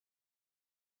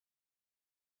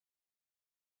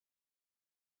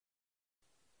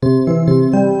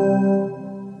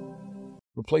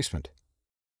 Replacement.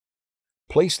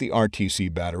 Place the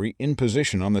RTC battery in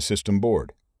position on the system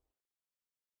board.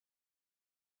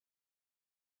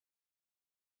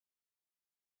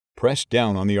 Press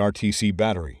down on the RTC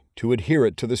battery to adhere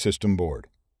it to the system board.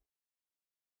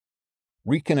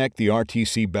 Reconnect the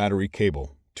RTC battery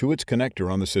cable to its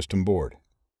connector on the system board.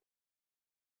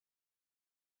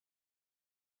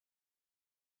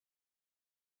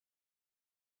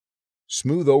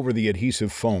 Smooth over the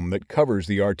adhesive foam that covers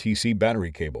the RTC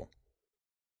battery cable.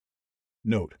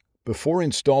 Note: before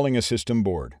installing a system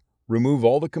board, remove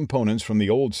all the components from the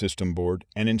old system board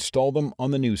and install them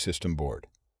on the new system board.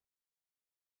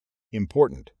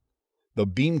 Important: the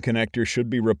beam connector should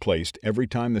be replaced every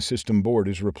time the system board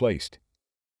is replaced.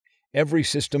 Every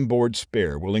system board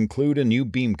spare will include a new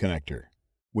beam connector,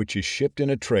 which is shipped in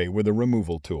a tray with a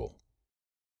removal tool.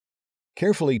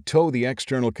 Carefully tow the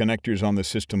external connectors on the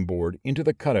system board into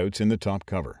the cutouts in the top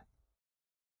cover.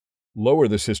 Lower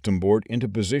the system board into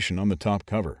position on the top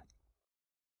cover.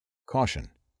 Caution: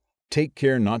 take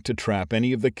care not to trap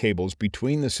any of the cables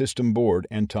between the system board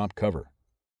and top cover.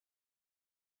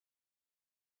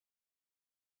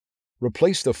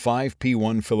 Replace the 5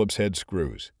 P1 Phillips head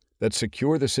screws that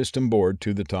secure the system board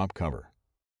to the top cover.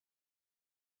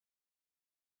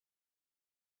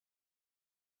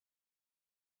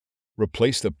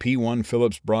 Replace the P1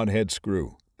 Phillips broadhead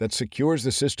screw that secures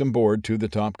the system board to the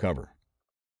top cover.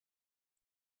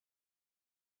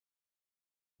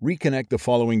 Reconnect the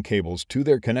following cables to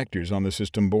their connectors on the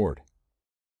system board.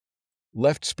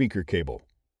 Left speaker cable,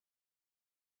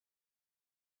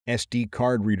 SD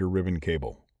card reader ribbon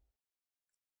cable,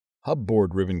 hub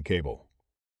board ribbon cable,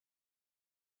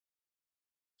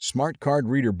 smart card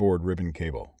reader board ribbon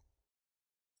cable,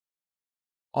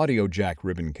 audio jack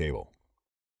ribbon cable.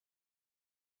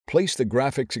 Place the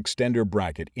graphics extender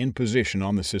bracket in position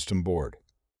on the system board.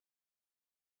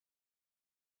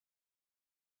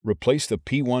 Replace the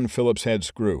P1 Phillips head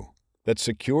screw that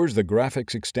secures the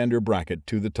graphics extender bracket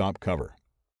to the top cover.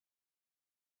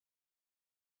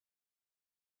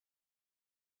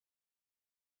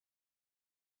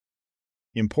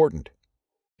 Important: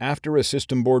 after a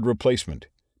system board replacement,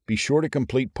 be sure to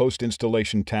complete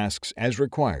post-installation tasks as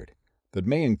required that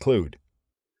may include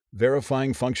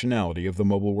verifying functionality of the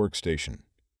mobile workstation,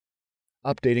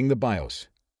 updating the BIOS,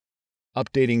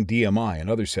 updating DMI and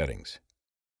other settings.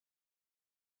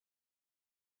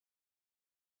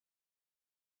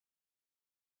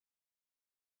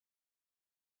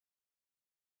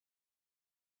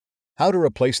 How to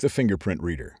replace the fingerprint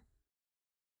reader.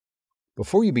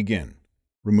 Before you begin,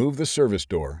 remove the service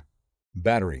door,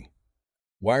 battery,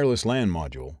 wireless LAN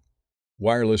module,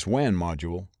 wireless WAN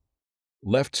module,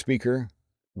 left speaker,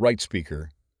 right speaker,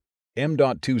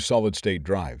 M.2 solid-state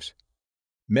drives,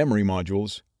 memory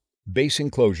modules, base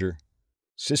enclosure,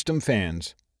 system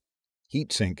fans,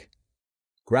 heatsink,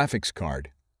 graphics card,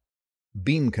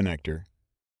 beam connector,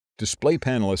 display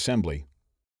panel assembly,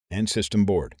 and system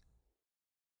board.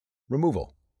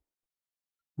 Removal.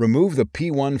 Remove the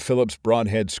P1 Phillips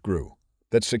broadhead screw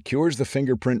that secures the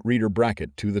fingerprint reader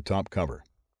bracket to the top cover.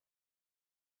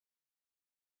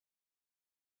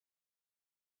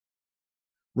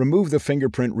 Remove the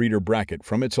fingerprint reader bracket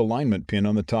from its alignment pin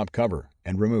on the top cover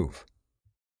and remove.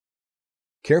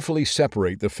 Carefully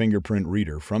separate the fingerprint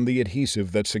reader from the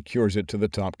adhesive that secures it to the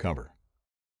top cover.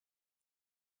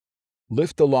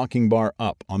 Lift the locking bar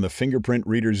up on the fingerprint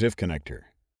reader ZIF connector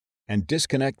and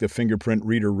disconnect the fingerprint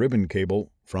reader ribbon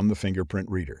cable from the fingerprint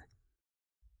reader.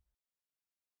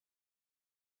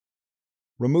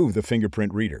 Remove the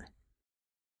fingerprint reader.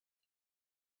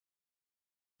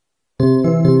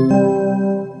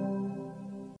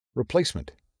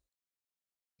 Replacement.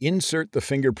 Insert the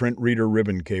fingerprint reader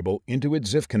ribbon cable into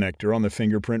its ZIF connector on the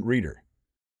fingerprint reader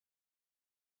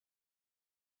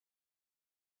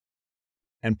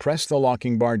and press the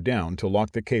locking bar down to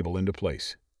lock the cable into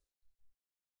place.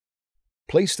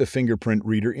 Place the fingerprint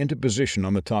reader into position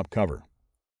on the top cover.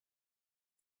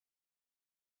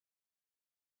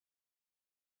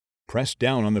 Press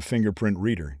down on the fingerprint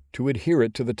reader to adhere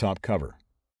it to the top cover.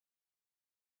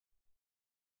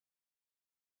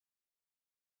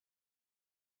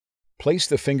 Place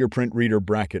the fingerprint reader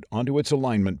bracket onto its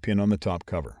alignment pin on the top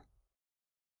cover.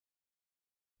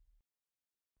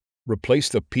 Replace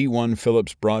the P1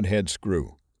 Phillips broadhead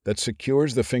screw that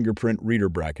secures the fingerprint reader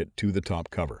bracket to the top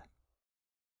cover.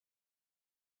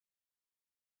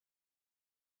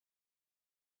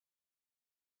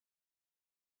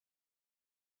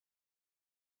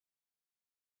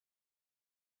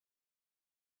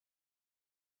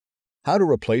 How to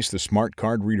replace the smart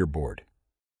card reader board.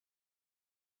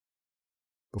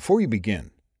 Before you begin,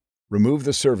 remove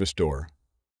the service door,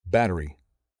 battery,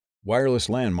 wireless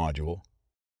LAN module,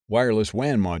 wireless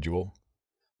WAN module,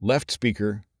 left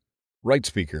speaker, right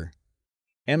speaker,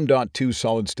 M.2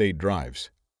 solid-state drives,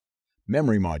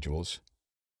 memory modules,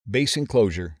 base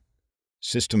enclosure,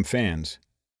 system fans,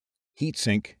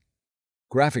 heatsink,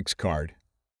 graphics card,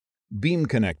 beam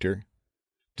connector,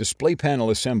 display panel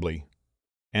assembly,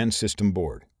 and system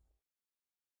board.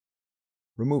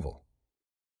 Removal.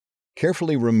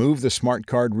 Carefully remove the smart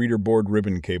card reader board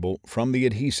ribbon cable from the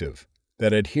adhesive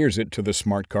that adheres it to the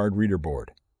smart card reader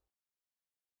board.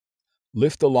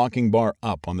 Lift the locking bar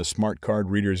up on the smart card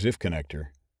reader ZIF connector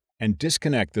and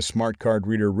disconnect the smart card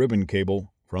reader ribbon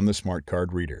cable from the smart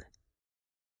card reader.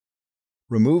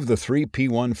 Remove the 3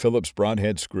 P1 Phillips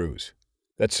broadhead screws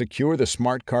that secure the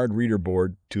smart card reader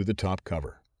board to the top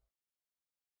cover.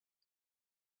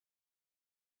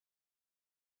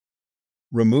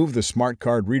 Remove the smart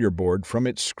card reader board from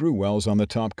its screw wells on the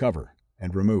top cover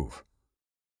and remove.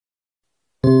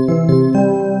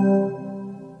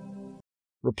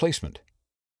 Replacement.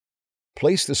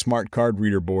 Place the smart card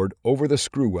reader board over the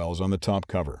screw wells on the top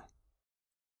cover.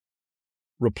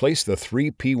 Replace the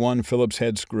 3 P1 Phillips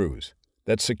head screws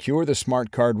that secure the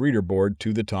smart card reader board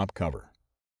to the top cover.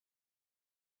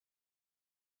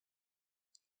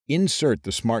 Insert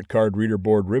the smart card reader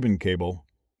board ribbon cable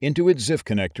into its ZIF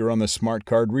connector on the smart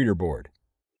card reader board.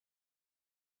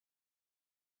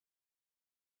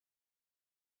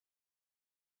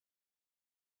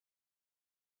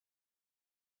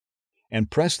 And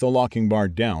press the locking bar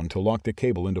down to lock the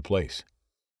cable into place.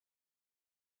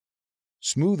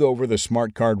 Smooth over the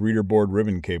smart card reader board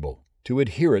ribbon cable to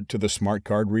adhere it to the smart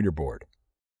card reader board.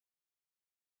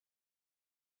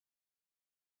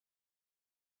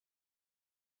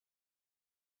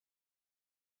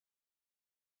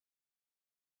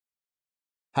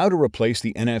 How to replace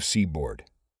the NFC board.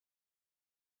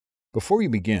 Before you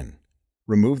begin,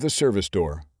 remove the service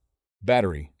door,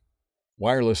 battery,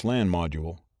 wireless LAN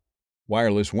module,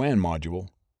 wireless WAN module,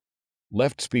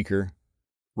 left speaker,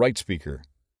 right speaker,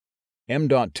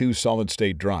 M.2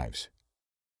 solid-state drives,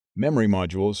 memory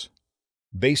modules,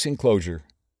 base enclosure,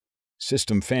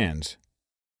 system fans,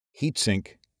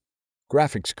 heatsink,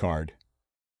 graphics card,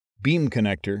 beam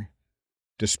connector,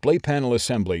 display panel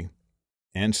assembly,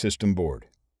 and system board.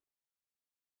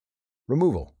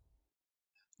 Removal.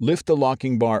 Lift the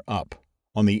locking bar up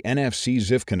on the NFC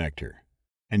ZIF connector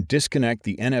and disconnect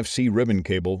the NFC ribbon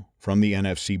cable from the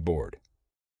NFC board.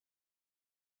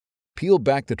 Peel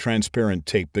back the transparent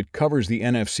tape that covers the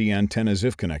NFC antenna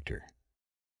ZIF connector.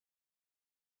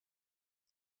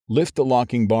 Lift the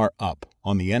locking bar up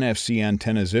on the NFC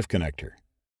antenna ZIF connector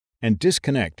and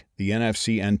disconnect the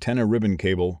NFC antenna ribbon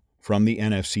cable from the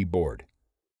NFC board.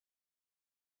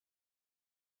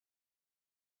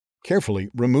 Carefully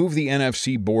remove the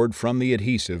NFC board from the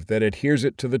adhesive that adheres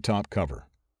it to the top cover.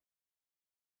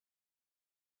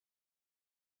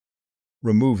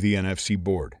 Remove the NFC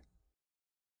board.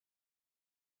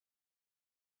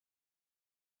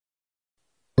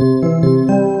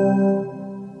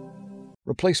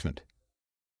 Replacement.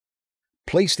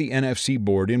 Place the NFC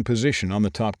board in position on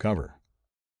the top cover.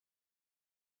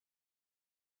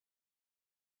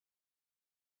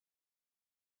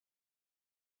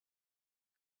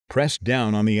 Press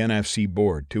down on the NFC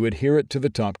board to adhere it to the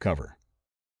top cover.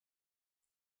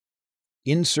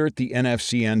 Insert the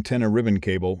NFC antenna ribbon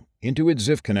cable into its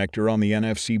ZIF connector on the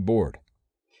NFC board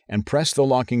and press the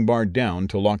locking bar down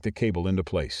to lock the cable into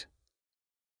place.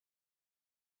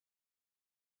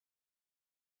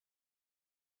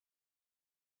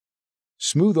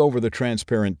 Smooth over the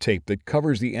transparent tape that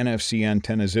covers the NFC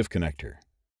antenna ZIF connector.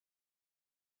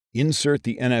 Insert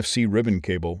the NFC ribbon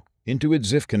cable into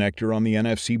its ZIF connector on the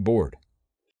NFC board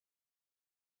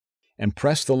and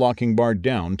press the locking bar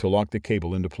down to lock the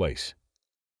cable into place.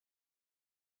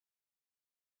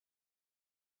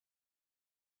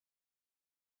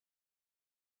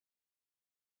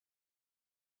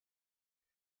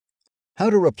 How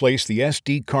to replace the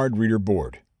SD card reader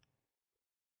board.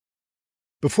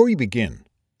 Before you begin,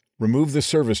 remove the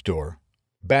service door,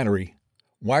 battery,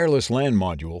 wireless LAN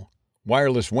module,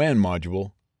 wireless WAN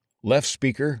module, left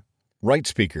speaker, right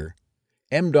speaker,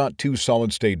 M.2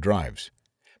 solid-state drives,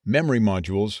 memory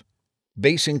modules,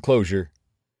 base enclosure,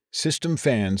 system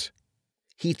fans,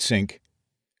 heatsink,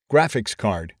 graphics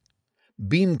card,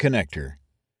 beam connector,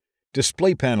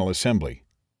 display panel assembly,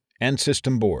 and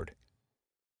system board.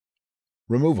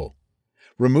 Removal.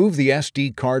 Remove the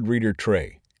SD card reader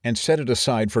tray and set it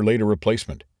aside for later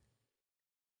replacement.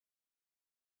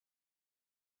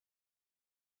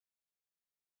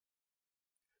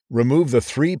 Remove the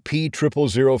 3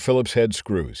 P000 Phillips head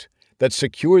screws that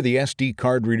secure the SD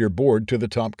card reader board to the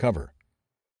top cover.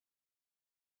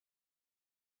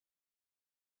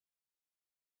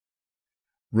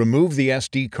 Remove the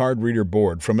SD card reader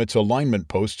board from its alignment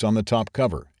posts on the top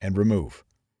cover and remove.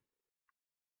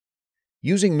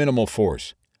 Using minimal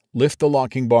force, lift the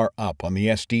locking bar up on the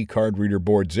SD card reader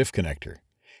board ZIF connector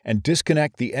and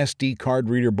disconnect the SD card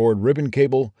reader board ribbon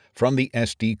cable from the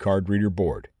SD card reader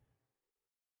board.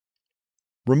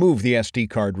 Remove the SD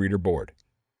card reader board.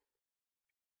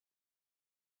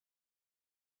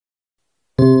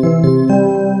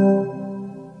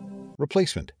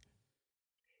 Replacement.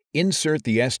 Insert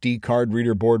the SD card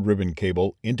reader board ribbon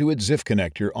cable into its ZIF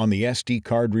connector on the SD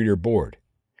card reader board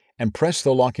and press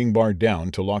the locking bar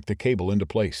down to lock the cable into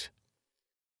place.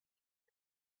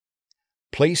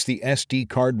 Place the SD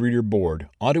card reader board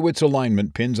onto its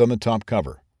alignment pins on the top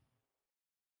cover.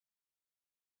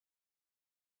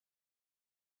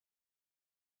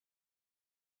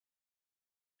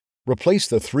 Replace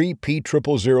the 3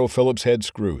 P000 Phillips head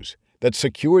screws that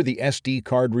secure the SD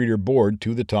card reader board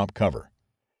to the top cover.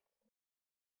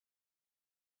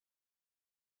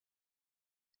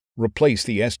 Replace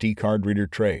the SD card reader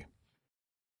tray.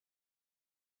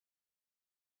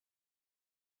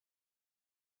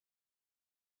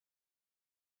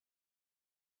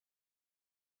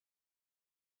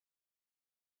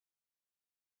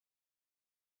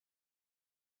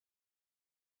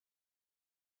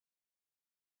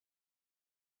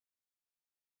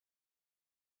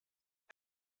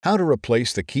 How to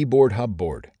replace the keyboard hub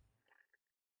board.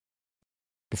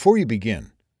 Before you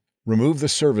begin, remove the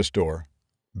service door,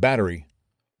 battery,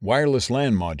 wireless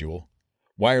LAN module,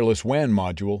 wireless WAN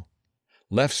module,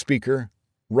 left speaker,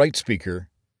 right speaker,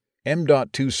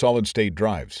 M.2 solid-state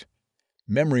drives,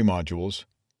 memory modules,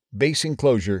 base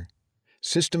enclosure,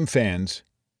 system fans,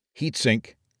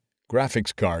 heatsink,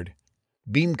 graphics card,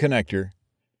 beam connector,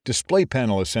 display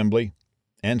panel assembly,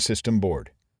 and system board.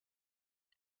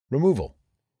 Removal.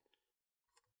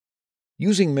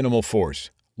 Using minimal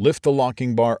force, lift the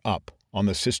locking bar up on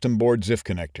the system board ZIF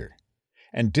connector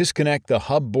and disconnect the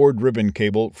hub board ribbon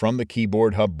cable from the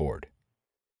keyboard hub board.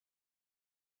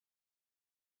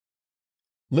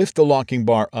 Lift the locking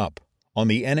bar up on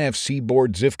the NFC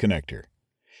Board ZIF connector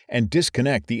and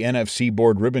disconnect the NFC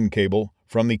Board ribbon cable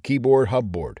from the keyboard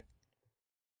hub board.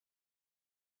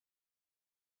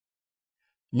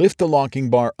 Lift the locking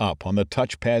bar up on the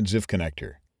Touchpad ZIF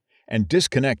connector and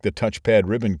disconnect the Touchpad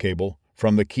ribbon cable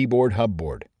from the keyboard hub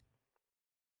board.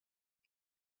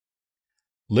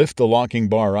 Lift the locking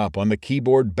bar up on the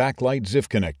keyboard backlight ZIF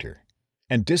connector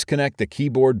and disconnect the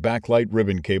keyboard backlight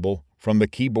ribbon cable from the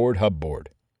keyboard hub board.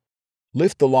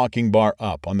 Lift the locking bar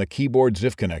up on the keyboard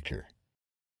ZIF connector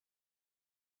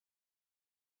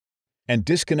and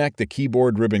disconnect the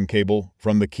keyboard ribbon cable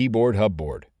from the keyboard hub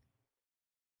board.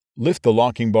 Lift the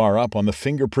locking bar up on the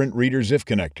Fingerprint Reader ZIF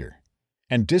connector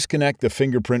and disconnect the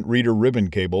Fingerprint Reader ribbon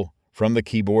cable from the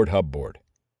keyboard hub board.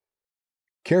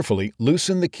 Carefully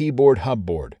loosen the keyboard hub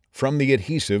board from the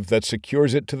adhesive that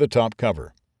secures it to the top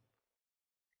cover.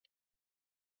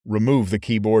 Remove the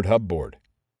keyboard hub board.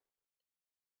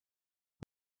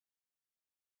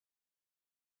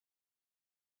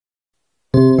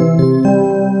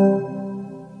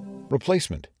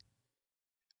 Replacement.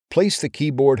 Place the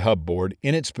keyboard hub board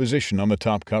in its position on the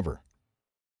top cover.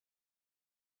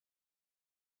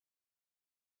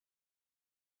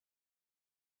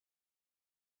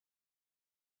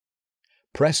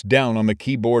 Press down on the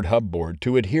keyboard hub board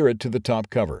to adhere it to the top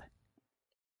cover.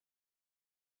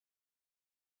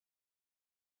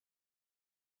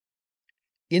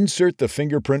 Insert the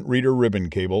Fingerprint Reader ribbon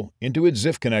cable into its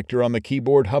ZIF connector on the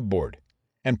keyboard hub board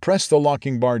and press the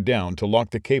locking bar down to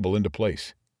lock the cable into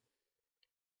place.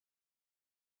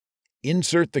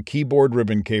 Insert the keyboard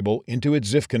ribbon cable into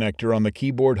its ZIF connector on the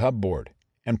keyboard hub board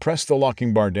and press the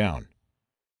locking bar down.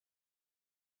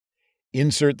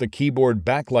 Insert the keyboard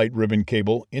backlight ribbon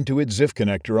cable into its ZIF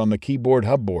connector on the keyboard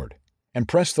hub board and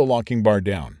press the locking bar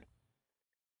down.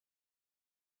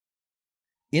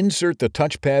 Insert the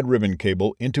touchpad ribbon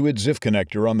cable into its ZIF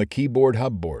connector on the keyboard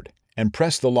hub board and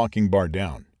press the locking bar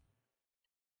down.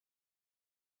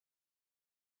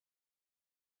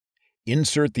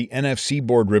 Insert the NFC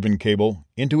Board ribbon cable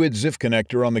into its ZIF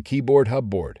connector on the keyboard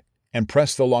hub board and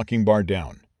press the locking bar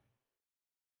down.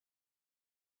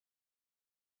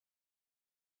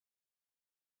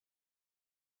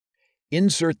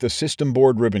 Insert the System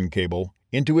Board ribbon cable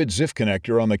into its ZIF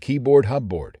connector on the keyboard hub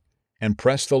board and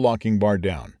press the locking bar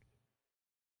down.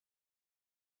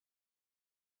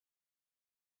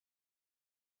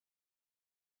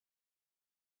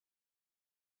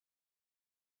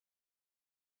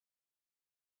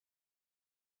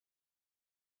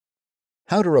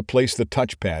 How to replace the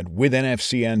touchpad with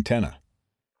NFC antenna.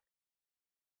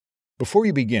 Before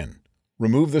you begin,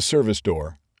 remove the service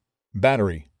door,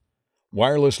 battery,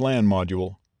 wireless LAN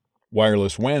module,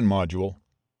 wireless WAN module,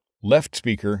 left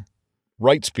speaker,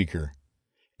 right speaker,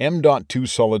 M.2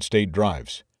 solid-state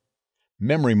drives,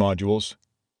 memory modules,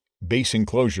 base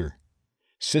enclosure,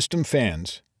 system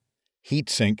fans,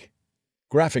 heatsink,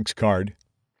 graphics card,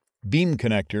 beam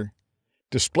connector,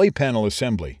 display panel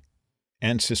assembly,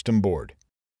 and system board.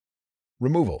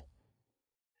 Removal.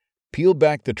 Peel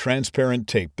back the transparent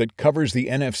tape that covers the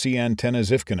NFC antenna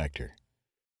ZIF connector.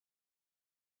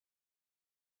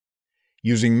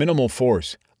 Using minimal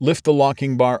force, lift the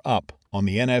locking bar up on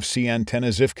the NFC antenna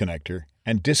ZIF connector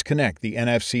and disconnect the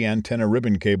NFC antenna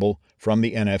ribbon cable from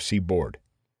the NFC board.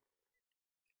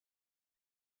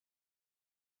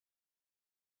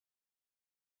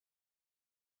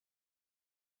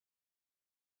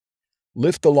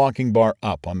 Lift the locking bar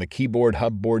up on the keyboard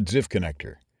hub board ZIF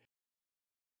connector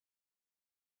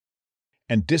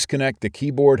and disconnect the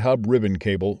keyboard hub ribbon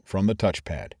cable from the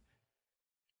touchpad.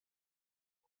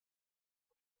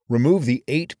 Remove the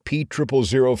 8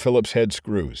 P000 Phillips head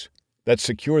screws that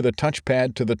secure the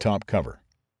touchpad to the top cover.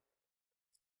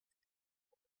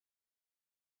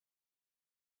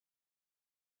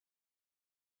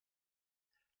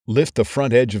 Lift the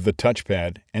front edge of the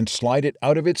touchpad and slide it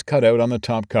out of its cutout on the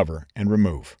top cover and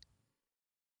remove.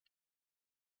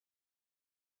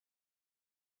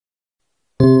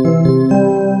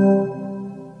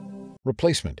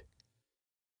 Replacement.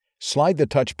 Slide the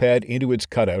touchpad into its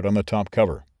cutout on the top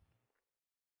cover.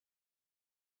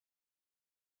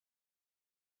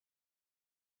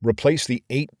 Replace the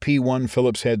 8 P1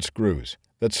 Phillips head screws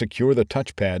that secure the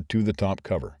touchpad to the top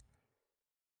cover.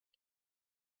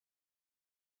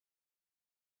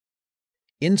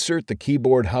 Insert the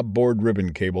keyboard hub board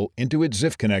ribbon cable into its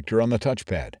ZIF connector on the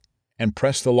touchpad and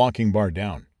press the locking bar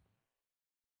down.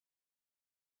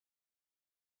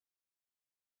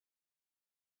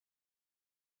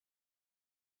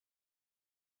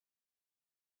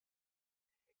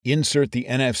 Insert the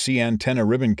NFC antenna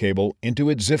ribbon cable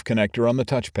into its ZIF connector on the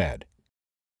touchpad.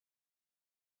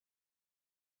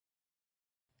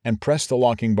 And press the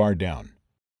locking bar down.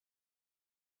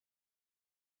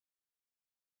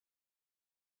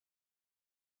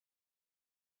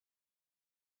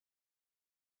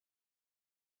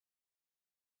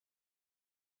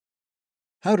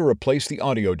 How to replace the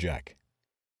audio jack.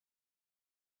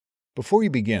 Before you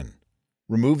begin,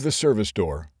 remove the service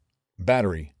door,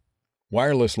 battery,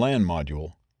 wireless LAN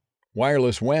module,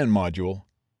 wireless WAN module,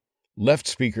 left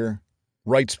speaker,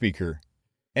 right speaker,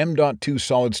 M.2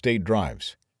 solid-state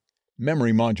drives,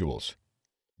 memory modules,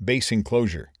 base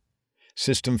enclosure,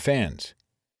 system fans,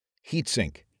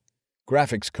 heatsink,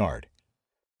 graphics card,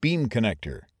 beam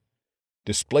connector,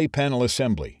 display panel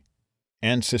assembly,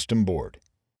 and system board.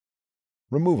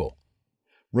 Removal.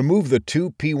 Remove the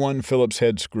two P1 Phillips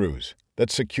head screws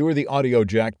that secure the audio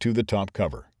jack to the top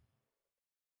cover.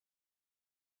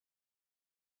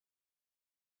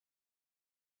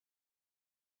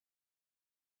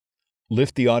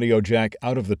 Lift the audio jack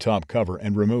out of the top cover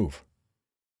and remove.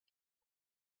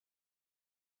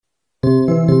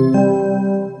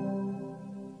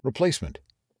 Replacement.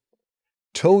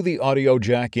 Tow the audio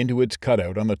jack into its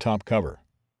cutout on the top cover.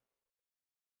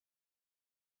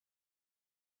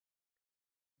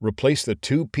 Replace the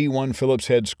two P1 Phillips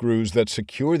head screws that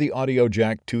secure the audio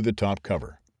jack to the top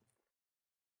cover.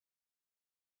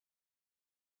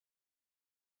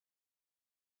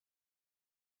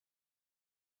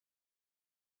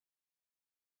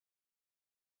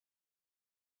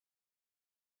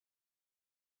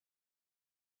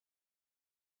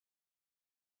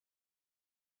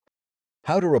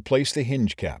 How to replace the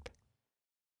hinge cap.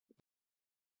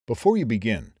 Before you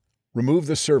begin, remove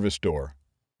the service door,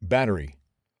 battery,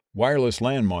 wireless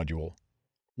LAN module,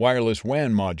 wireless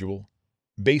WAN module,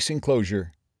 base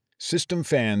enclosure, system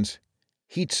fans,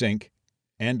 heatsink,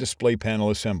 and display panel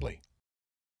assembly.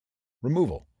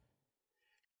 Removal.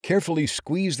 Carefully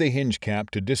squeeze the hinge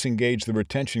cap to disengage the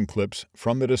retention clips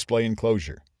from the display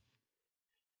enclosure.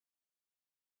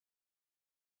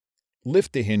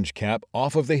 Lift the hinge cap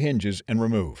off of the hinges and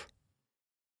remove.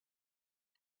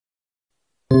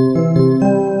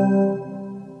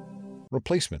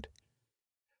 Replacement.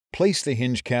 Place the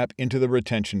hinge cap into the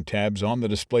retention tabs on the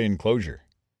display enclosure.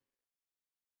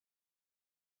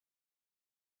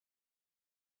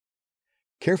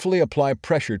 Carefully apply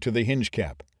pressure to the hinge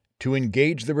cap to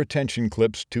engage the retention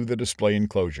clips to the display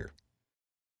enclosure.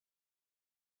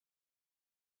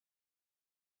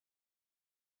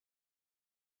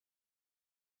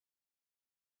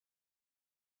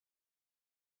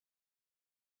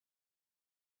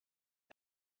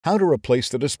 How to replace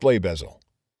the display bezel.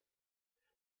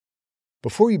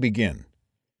 Before you begin,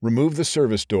 remove the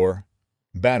service door,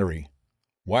 battery,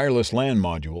 wireless LAN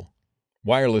module,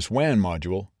 wireless WAN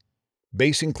module,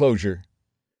 base enclosure,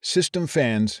 system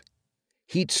fans,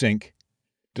 heatsink,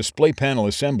 display panel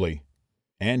assembly,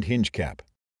 and hinge cap.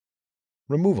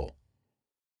 Removal.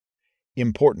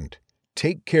 Important: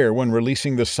 take care when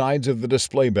releasing the sides of the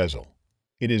display bezel.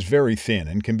 It is very thin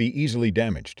and can be easily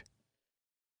damaged.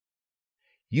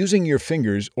 Using your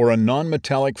fingers or a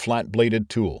non-metallic flat-bladed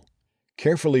tool,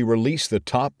 carefully release the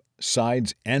top,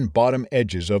 sides, and bottom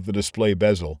edges of the display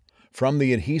bezel from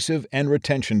the adhesive and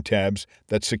retention tabs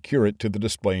that secure it to the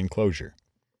display enclosure.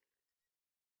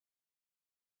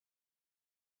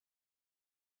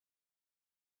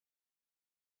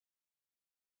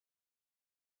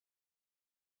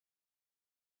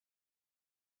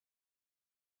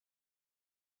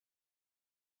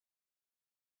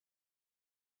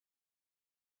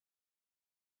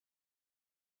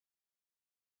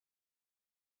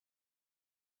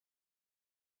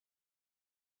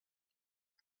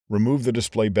 Remove the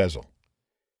display bezel.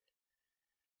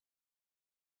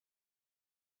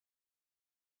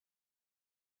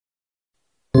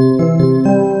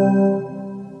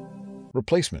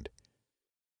 Replacement.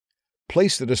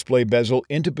 Place the display bezel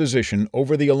into position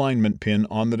over the alignment pin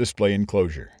on the display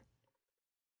enclosure.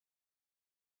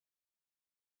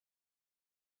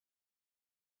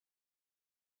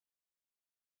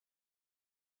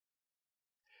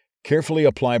 Carefully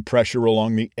apply pressure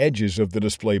along the edges of the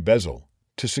display bezel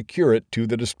to secure it to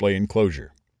the display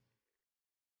enclosure.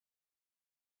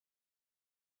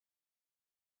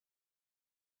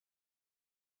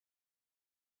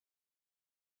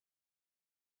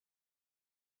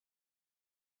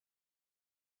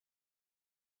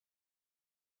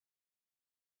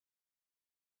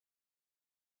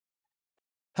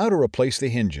 How to replace the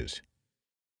hinges.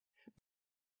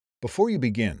 Before you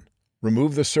begin,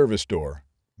 remove the service door,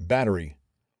 battery,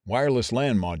 wireless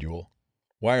LAN module,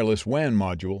 wireless WAN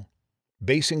module,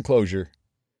 base enclosure,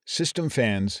 system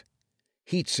fans,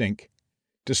 heatsink,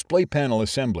 display panel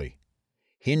assembly,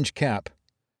 hinge cap,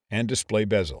 and display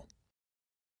bezel.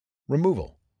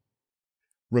 Removal.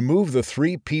 Remove the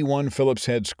 3 P1 Phillips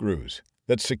head screws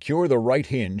that secure the right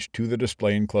hinge to the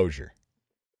display enclosure.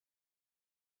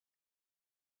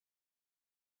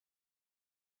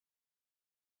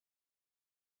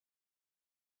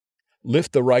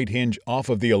 Lift the right hinge off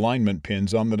of the alignment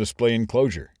pins on the display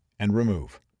enclosure and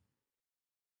remove.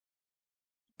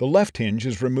 The left hinge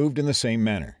is removed in the same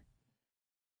manner.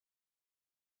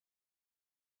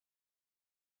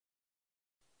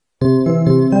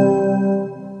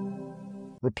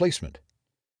 Replacement.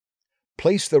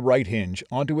 Place the right hinge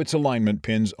onto its alignment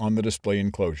pins on the display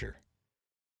enclosure.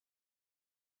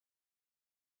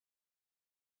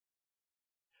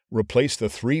 Replace the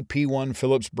 3 P1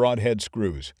 Phillips broadhead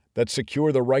screws that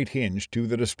secure the right hinge to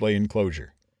the display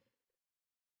enclosure.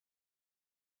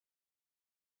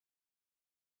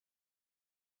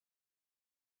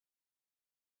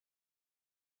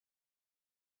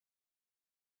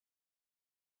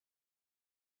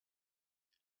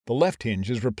 The left hinge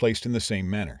is replaced in the same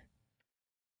manner.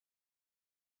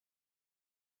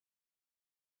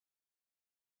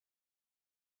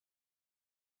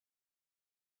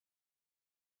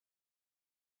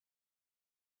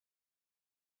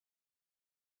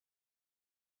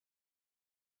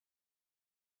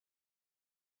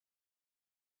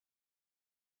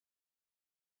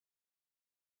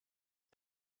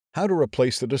 How to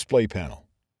replace the display panel.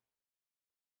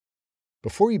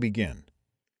 Before you begin,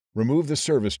 remove the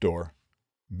service door,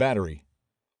 battery,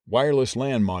 wireless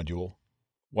LAN module,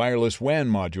 wireless WAN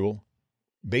module,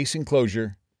 base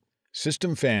enclosure,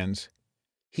 system fans,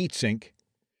 heatsink,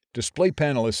 display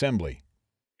panel assembly,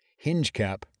 hinge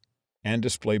cap, and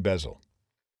display bezel.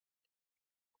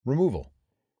 Removal.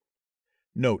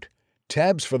 Note,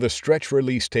 tabs for the stretch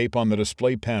release tape on the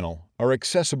display panel are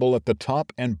accessible at the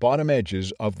top and bottom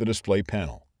edges of the display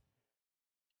panel.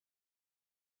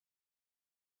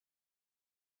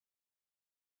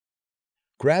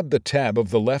 Grab the tab of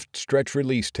the left stretch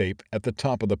release tape at the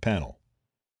top of the panel.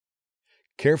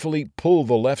 Carefully pull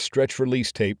the left stretch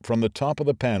release tape from the top of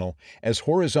the panel as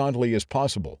horizontally as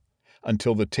possible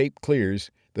until the tape clears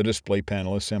the display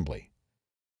panel assembly.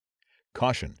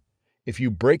 Caution: if you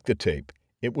break the tape,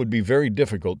 it would be very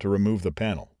difficult to remove the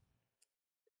panel.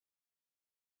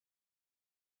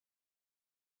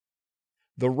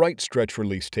 The right stretch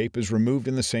release tape is removed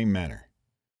in the same manner.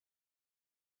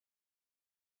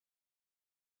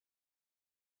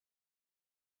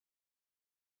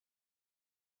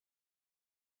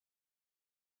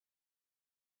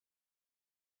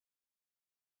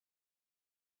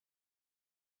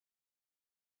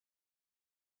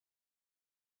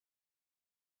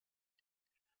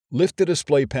 Lift the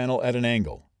display panel at an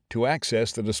angle to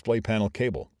access the display panel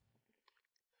cable.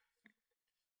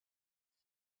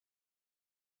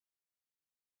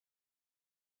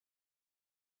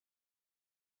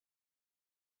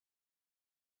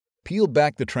 Peel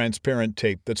back the transparent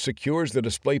tape that secures the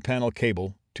display panel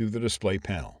cable to the display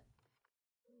panel.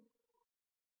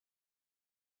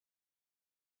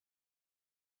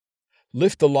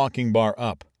 Lift the locking bar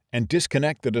up and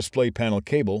disconnect the display panel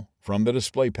cable from the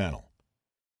display panel.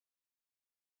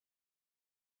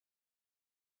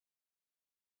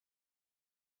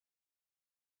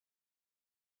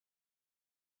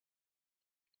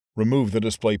 Remove the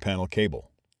display panel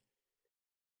cable.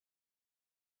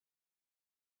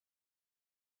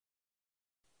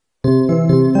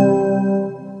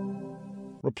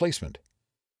 Replacement.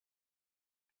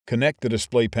 Connect the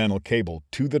display panel cable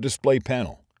to the display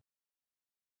panel.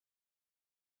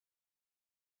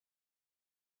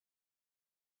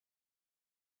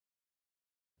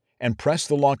 And press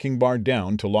the locking bar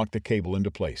down to lock the cable into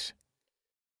place.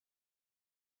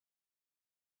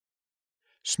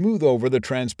 Smooth over the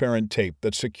transparent tape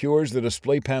that secures the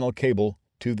display panel cable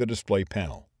to the display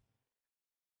panel.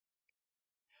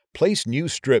 Place new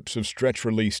strips of stretch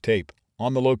release tape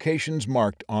on the locations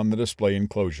marked on the display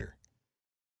enclosure.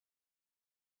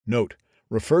 Note: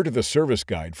 refer to the service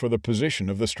guide for the position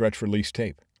of the stretch release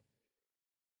tape.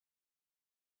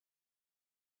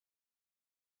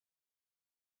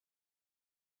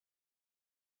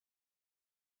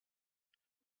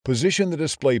 Position the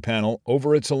display panel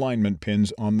over its alignment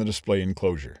pins on the display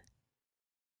enclosure.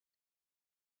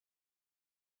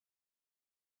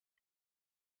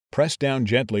 Press down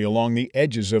gently along the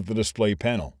edges of the display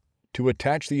panel to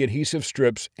attach the adhesive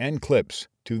strips and clips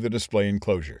to the display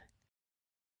enclosure.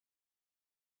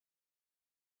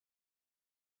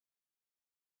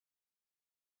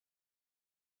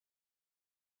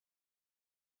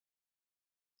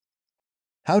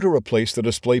 How to replace the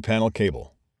display panel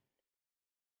cable.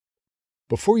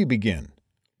 Before you begin,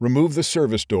 remove the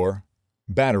service door,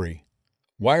 battery,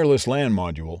 wireless LAN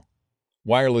module,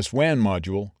 wireless WAN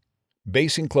module,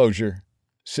 base enclosure,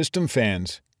 system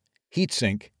fans,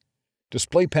 heatsink,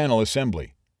 display panel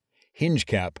assembly, hinge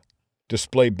cap,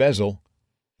 display bezel,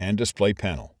 and display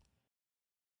panel.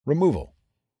 Removal.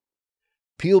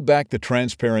 Peel back the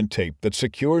transparent tape that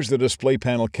secures the display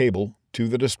panel cable to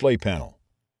the display panel.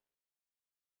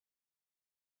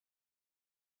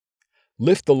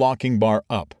 Lift the locking bar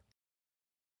up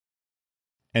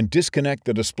and disconnect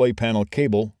the display panel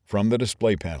cable from the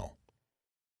display panel.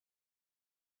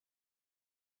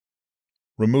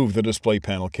 Remove the display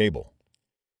panel cable.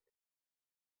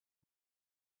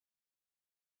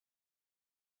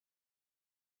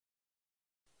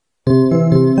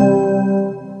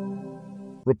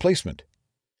 Replacement.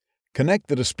 Connect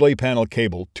the display panel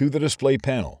cable to the display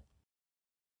panel.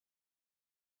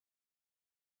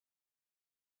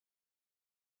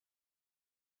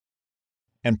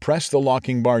 And press the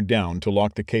locking bar down to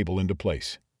lock the cable into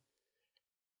place.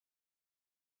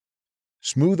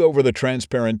 Smooth over the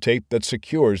transparent tape that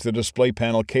secures the display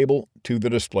panel cable to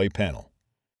the display panel.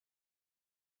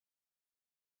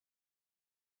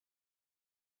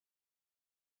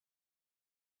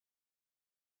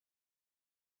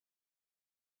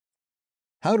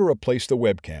 How to replace the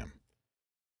webcam.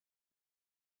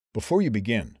 Before you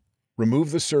begin,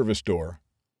 remove the service door,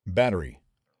 battery,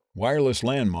 wireless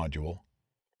LAN module,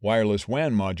 wireless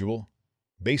WAN module,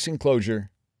 base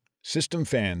enclosure, system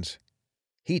fans,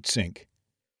 heatsink,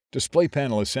 display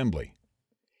panel assembly,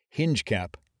 hinge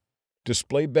cap,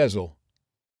 display bezel,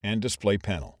 and display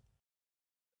panel.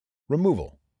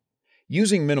 Removal.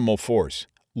 Using minimal force,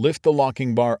 lift the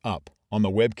locking bar up on the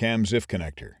webcam ZIF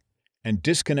connector and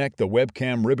disconnect the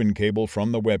webcam ribbon cable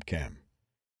from the webcam.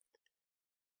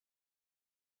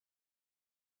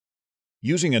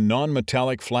 Using a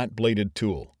non-metallic flat-bladed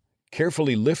tool,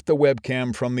 carefully lift the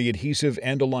webcam from the adhesive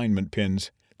and alignment pins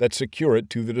that secure it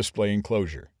to the display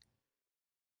enclosure.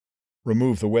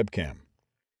 Remove the webcam.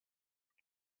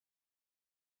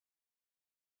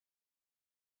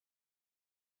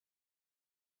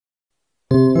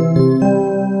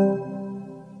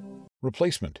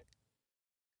 Replacement.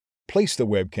 Place the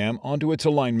webcam onto its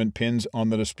alignment pins on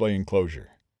the display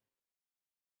enclosure.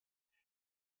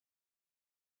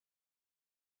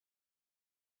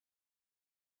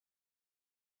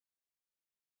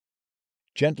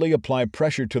 Gently apply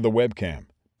pressure to the webcam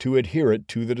to adhere it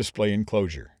to the display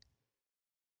enclosure.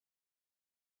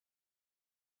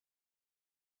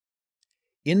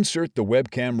 Insert the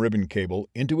webcam ribbon cable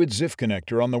into its ZIF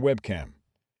connector on the webcam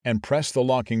and press the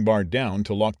locking bar down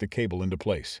to lock the cable into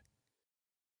place.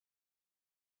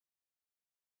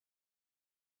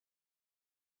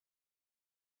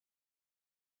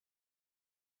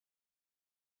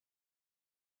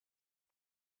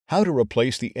 How to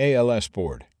replace the ALS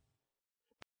board.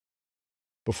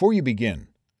 Before you begin,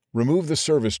 remove the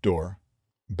service door,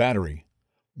 battery,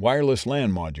 wireless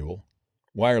LAN module,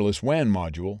 wireless WAN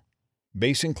module,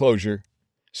 base enclosure,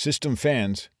 system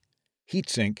fans,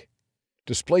 heatsink,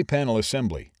 display panel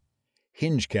assembly,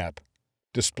 hinge cap,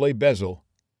 display bezel,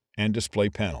 and display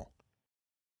panel.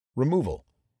 Removal.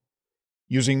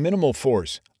 Using minimal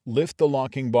force, lift the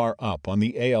locking bar up on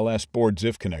the ALS board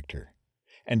ZIF connector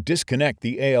and disconnect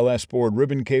the ALS board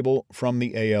ribbon cable from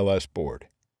the ALS board.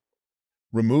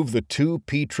 Remove the two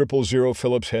P000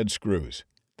 Phillips head screws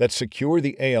that secure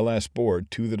the ALS board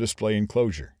to the display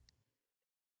enclosure.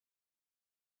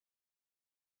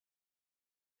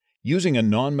 Using a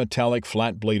non-metallic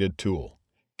flat-bladed tool,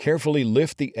 carefully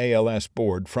lift the ALS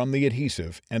board from the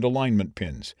adhesive and alignment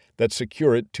pins that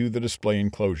secure it to the display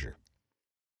enclosure.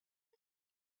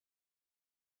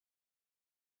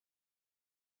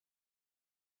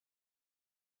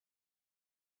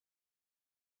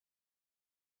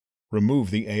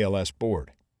 Remove the ALS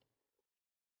board.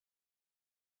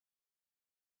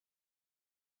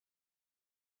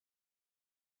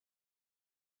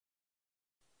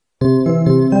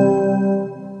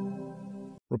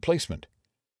 Replacement.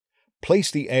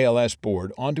 Place the ALS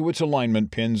board onto its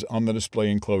alignment pins on the display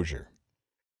enclosure.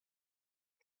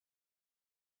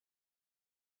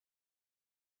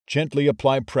 Gently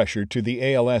apply pressure to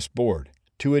the ALS board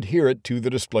to adhere it to the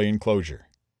display enclosure.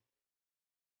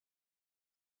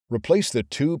 Replace the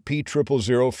two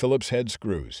P000 Phillips head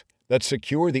screws that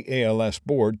secure the ALS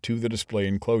board to the display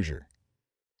enclosure.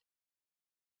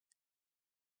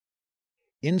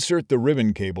 Insert the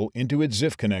ribbon cable into its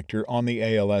ZIF connector on the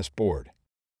ALS board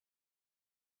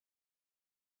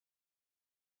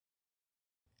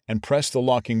and press the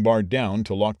locking bar down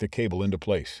to lock the cable into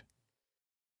place.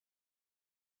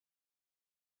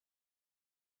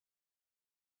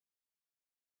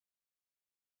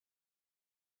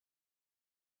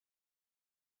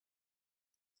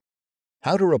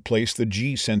 How to replace the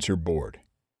G sensor board.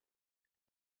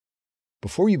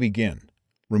 Before you begin,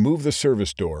 remove the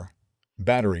service door,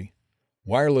 battery,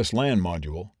 wireless LAN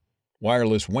module,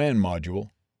 wireless WAN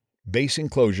module, base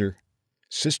enclosure,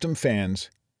 system fans,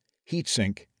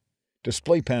 heatsink,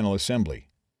 display panel assembly,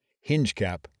 hinge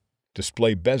cap,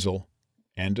 display bezel,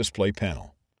 and display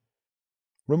panel.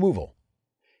 Removal.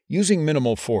 Using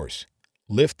minimal force,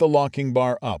 lift the locking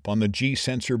bar up on the G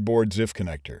sensor board ZIF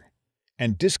connector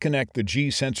and disconnect the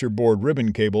G sensor board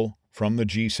ribbon cable from the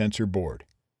G sensor board.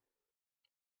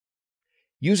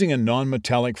 Using a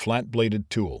non-metallic flat-bladed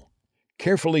tool,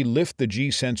 carefully lift the G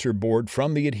sensor board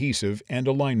from the adhesive and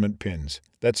alignment pins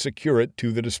that secure it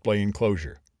to the display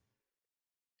enclosure.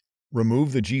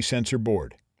 Remove the G sensor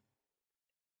board.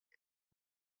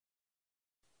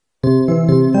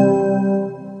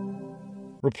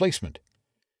 Replacement.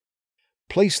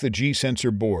 Place the G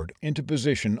sensor board into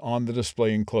position on the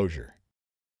display enclosure.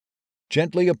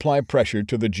 Gently apply pressure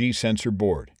to the G sensor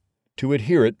board to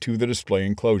adhere it to the display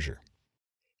enclosure.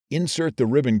 Insert the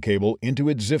ribbon cable into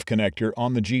its ZIF connector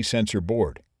on the G sensor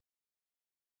board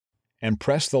and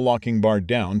press the locking bar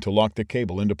down to lock the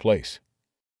cable into place.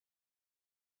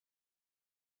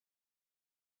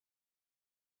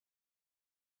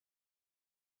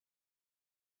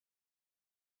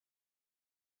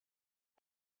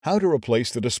 How to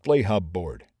replace the display hub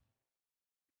board.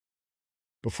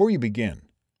 Before you begin,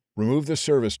 remove the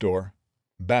service door,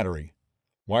 battery,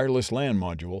 wireless LAN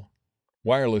module,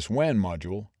 wireless WAN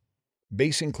module,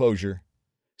 base enclosure,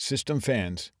 system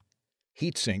fans,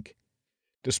 heatsink,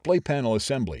 display panel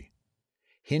assembly,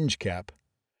 hinge cap,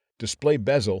 display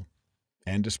bezel,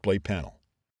 and display panel.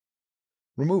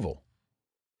 Removal.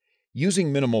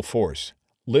 Using minimal force,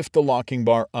 lift the locking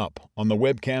bar up on the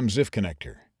webcam ZIF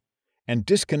connector and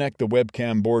disconnect the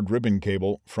webcam board ribbon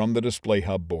cable from the display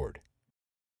hub board.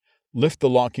 Lift the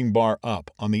locking bar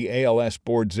up on the ALS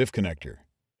board ZIF connector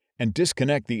and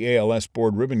disconnect the ALS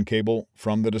board ribbon cable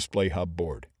from the display hub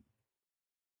board.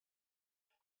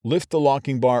 Lift the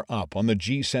locking bar up on the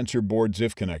G sensor board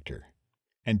ZIF connector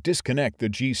and disconnect the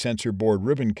G sensor board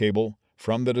ribbon cable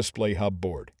from the display hub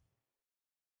board.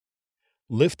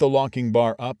 Lift the locking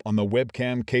bar up on the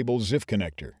webcam cable ZIF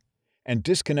connector and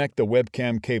disconnect the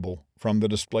webcam cable from the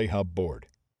display hub board.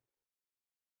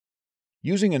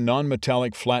 Using a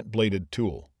non-metallic flat-bladed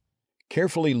tool,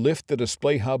 carefully lift the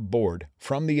display hub board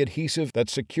from the adhesive that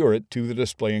secure it to the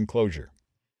display enclosure.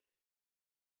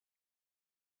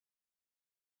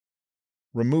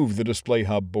 Remove the display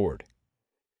hub board.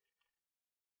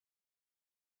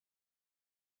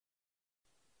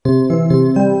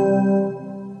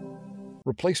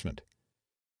 Replacement.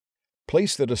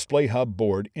 Place the display hub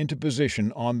board into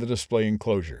position on the display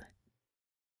enclosure.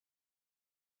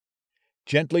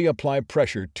 Gently apply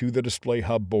pressure to the display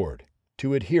hub board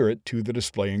to adhere it to the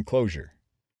display enclosure.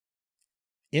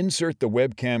 Insert the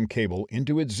webcam cable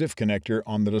into its ZIF connector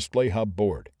on the display hub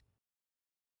board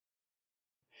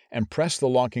and press the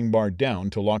locking bar down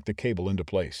to lock the cable into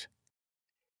place.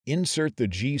 Insert the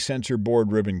G sensor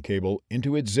board ribbon cable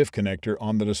into its ZIF connector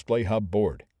on the display hub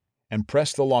board and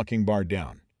press the locking bar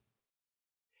down.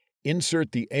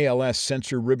 Insert the ALS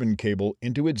sensor ribbon cable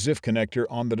into its ZIF connector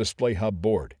on the display hub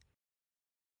board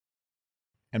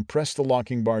and press the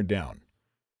locking bar down.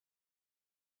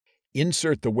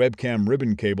 Insert the webcam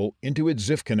ribbon cable into its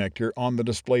ZIF connector on the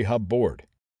display hub board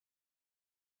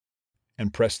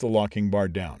and press the locking bar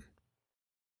down.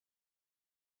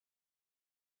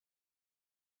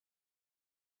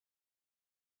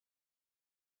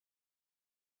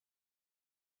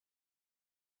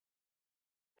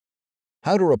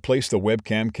 How to replace the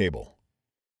webcam cable.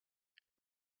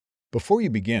 Before you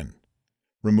begin,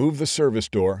 remove the service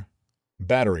door,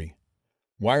 battery,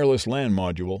 wireless LAN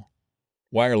module,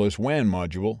 wireless WAN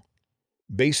module,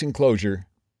 base enclosure,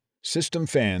 system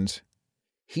fans,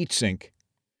 heatsink,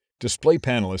 display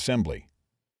panel assembly,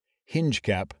 hinge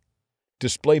cap,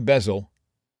 display bezel,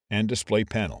 and display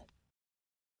panel.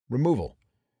 Removal.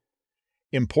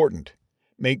 Important.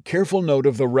 Make careful note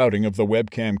of the routing of the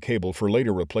webcam cable for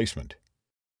later replacement.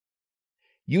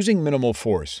 Using minimal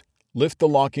force, lift the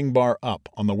locking bar up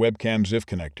on the webcam ZIF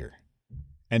connector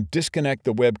and disconnect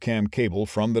the webcam cable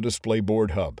from the display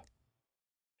board hub.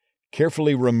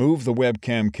 Carefully remove the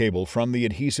webcam cable from the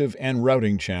adhesive and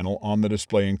routing channel on the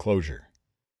display enclosure.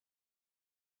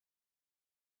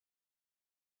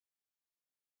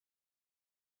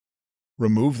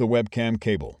 Remove the webcam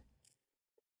cable.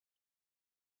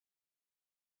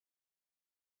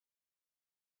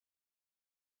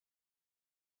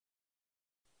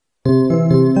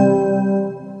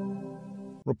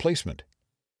 Replacement.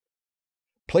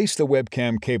 Place the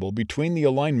webcam cable between the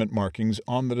alignment markings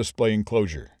on the display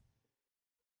enclosure.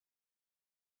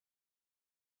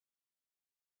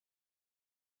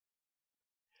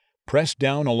 Press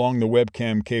down along the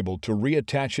webcam cable to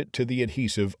reattach it to the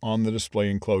adhesive on the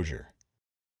display enclosure.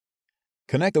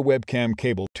 Connect the webcam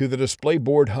cable to the display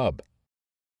board hub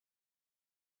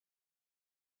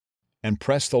and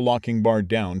press the locking bar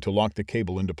down to lock the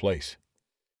cable into place.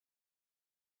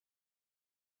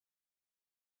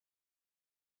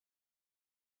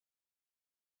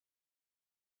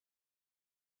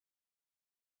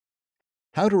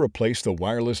 How to replace the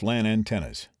wireless LAN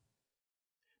antennas.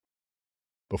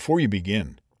 Before you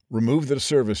begin, remove the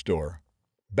service door,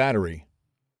 battery,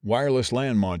 wireless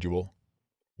LAN module,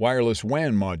 wireless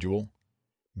WAN module,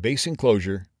 base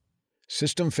enclosure,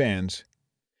 system fans,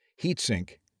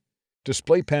 heatsink,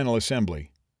 display panel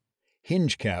assembly,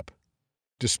 hinge cap,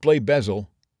 display bezel,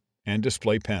 and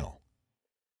display panel.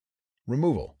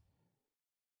 Removal.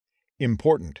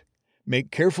 Important: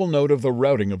 make careful note of the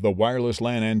routing of the wireless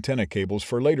LAN antenna cables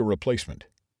for later replacement.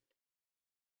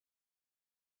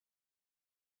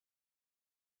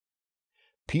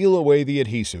 Peel away the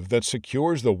adhesive that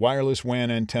secures the wireless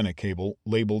WAN antenna cable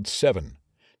labeled 7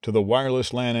 to the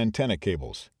wireless LAN antenna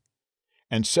cables,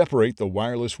 and separate the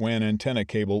wireless WAN antenna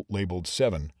cable labeled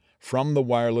 7 from the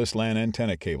wireless LAN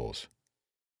antenna cables.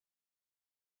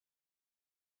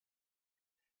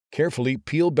 Carefully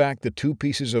peel back the 2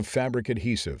 pieces of fabric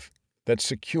adhesive that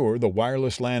secure the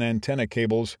wireless LAN antenna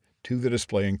cables to the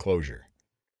display enclosure.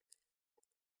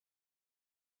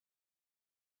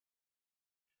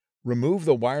 Remove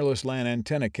the wireless LAN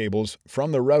antenna cables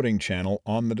from the routing channel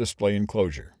on the display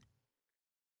enclosure.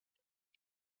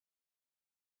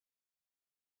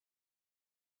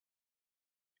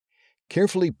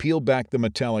 Carefully peel back the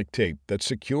metallic tape that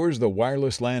secures the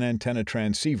wireless LAN antenna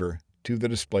transceiver to the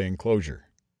display enclosure.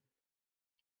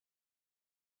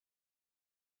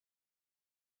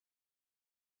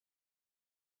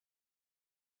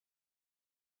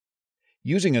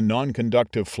 Using a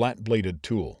non-conductive flat-bladed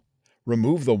tool,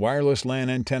 remove the wireless LAN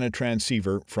antenna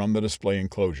transceiver from the display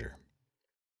enclosure.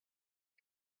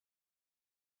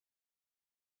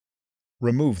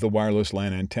 Remove the wireless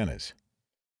LAN antennas.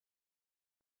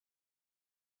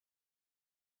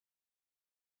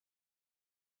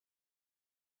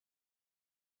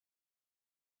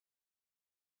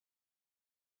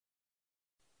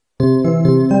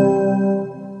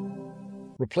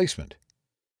 Replacement.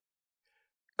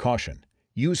 Caution: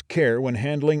 use care when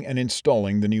handling and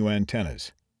installing the new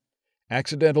antennas.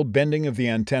 Accidental bending of the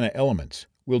antenna elements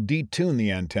will detune the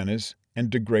antennas and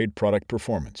degrade product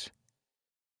performance.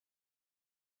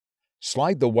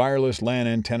 Slide the wireless LAN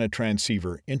antenna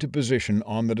transceiver into position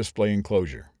on the display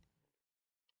enclosure.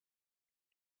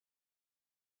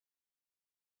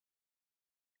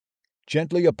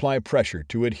 Gently apply pressure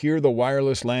to adhere the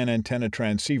wireless LAN antenna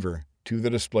transceiver to the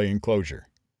display enclosure.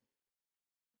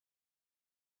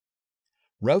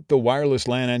 Route the wireless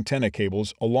LAN antenna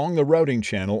cables along the routing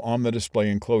channel on the display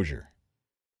enclosure.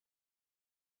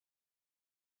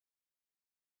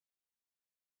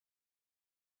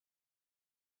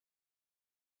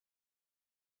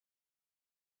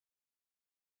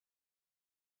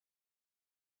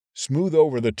 Smooth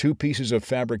over the 2 pieces of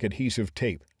fabric adhesive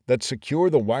tape that secure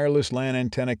the wireless LAN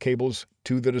antenna cables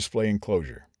to the display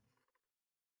enclosure.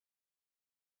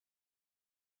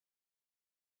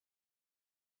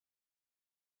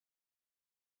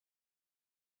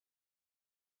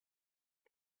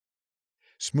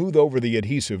 Smooth over the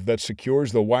adhesive that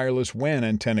secures the wireless WAN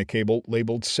antenna cable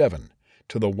labeled 7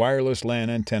 to the wireless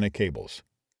LAN antenna cables.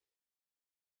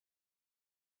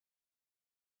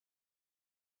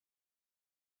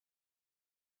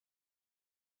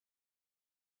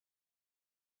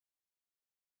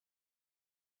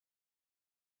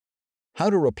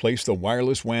 How to replace the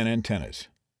wireless WAN antennas.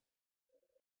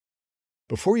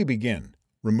 Before you begin,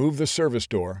 remove the service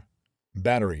door,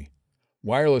 battery,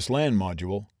 wireless LAN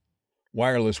module,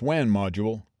 wireless WAN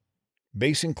module,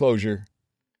 base enclosure,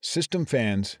 system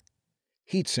fans,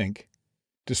 heatsink,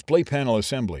 display panel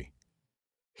assembly,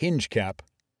 hinge cap,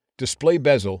 display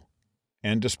bezel,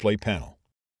 and display panel.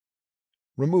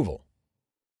 Removal.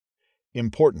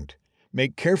 Important: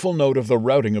 make careful note of the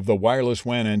routing of the wireless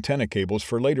WAN antenna cables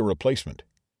for later replacement.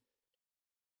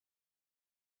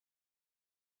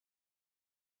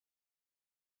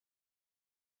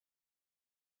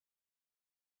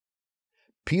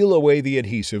 Peel away the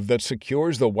adhesive that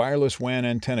secures the wireless WAN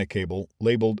antenna cable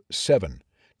labeled 7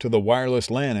 to the wireless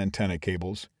LAN antenna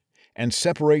cables, and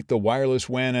separate the wireless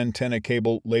WAN antenna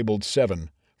cable labeled 7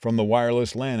 from the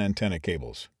wireless LAN antenna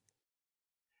cables.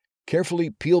 Carefully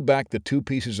peel back the 2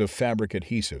 pieces of fabric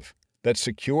adhesive that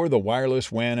secure the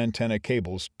wireless WAN antenna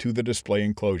cables to the display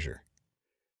enclosure.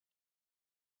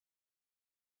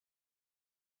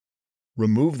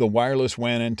 Remove the wireless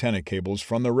WAN antenna cables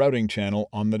from the routing channel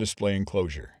on the display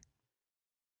enclosure.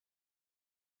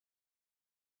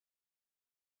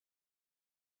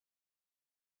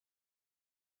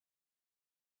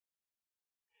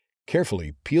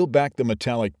 Carefully peel back the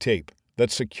metallic tape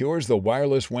that secures the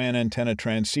wireless WAN antenna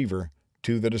transceiver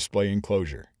to the display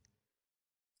enclosure.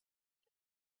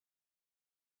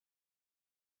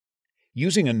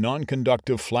 Using a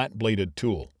non-conductive flat-bladed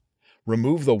tool,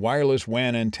 remove the wireless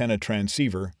WAN antenna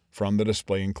transceiver from the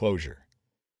display enclosure.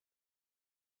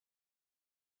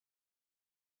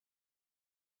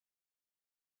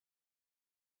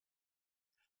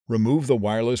 Remove the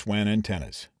wireless WAN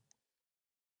antennas.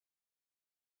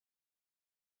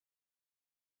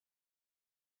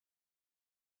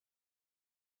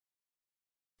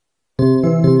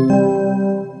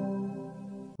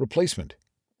 Replacement.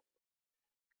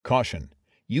 Caution: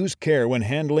 use care when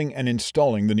handling and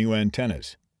installing the new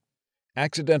antennas.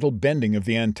 Accidental bending of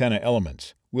the antenna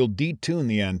elements will detune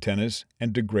the antennas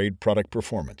and degrade product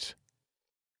performance.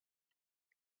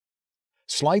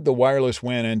 Slide the wireless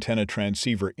WAN antenna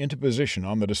transceiver into position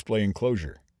on the display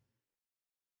enclosure.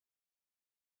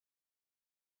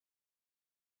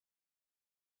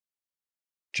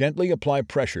 Gently apply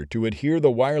pressure to adhere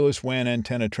the wireless WAN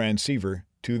antenna transceiver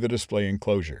to the display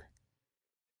enclosure.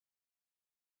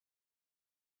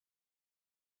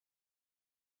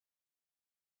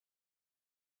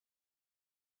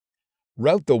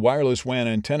 Route the wireless WAN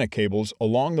antenna cables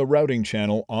along the routing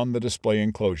channel on the display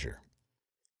enclosure.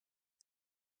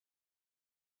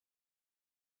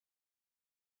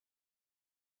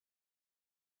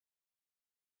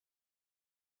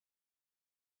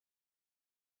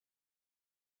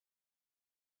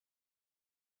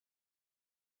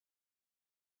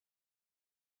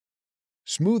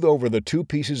 Smooth over the 2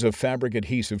 pieces of fabric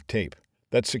adhesive tape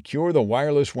that secure the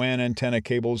wireless WAN antenna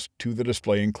cables to the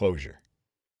display enclosure.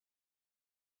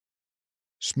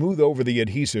 Smooth over the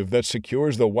adhesive that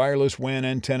secures the wireless WAN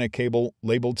antenna cable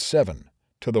labeled 7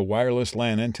 to the wireless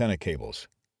LAN antenna cables.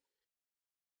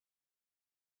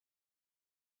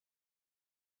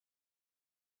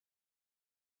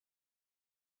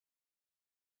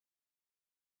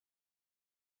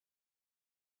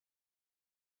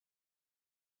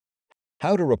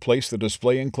 How to replace the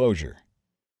display enclosure.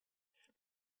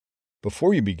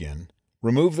 Before you begin,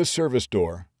 remove the service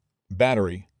door,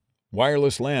 battery,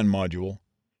 wireless LAN module,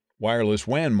 wireless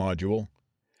WAN module,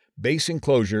 base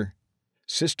enclosure,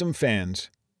 system fans,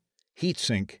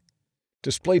 heatsink,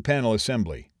 display panel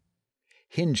assembly,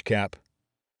 hinge cap,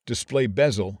 display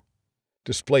bezel,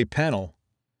 display panel,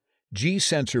 G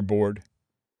sensor board,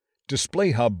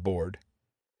 display hub board,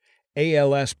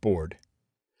 ALS board,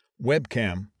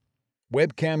 webcam,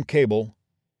 webcam cable,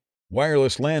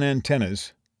 wireless LAN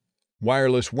antennas,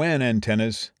 wireless WAN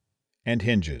antennas, and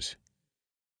hinges.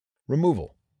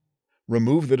 Removal.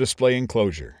 Remove the display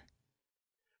enclosure.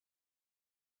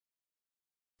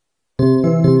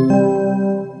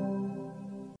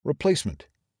 Replacement.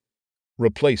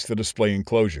 Replace the display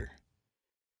enclosure.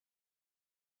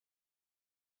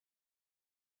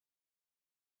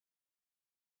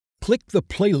 Click the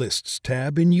Playlists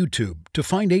tab in YouTube to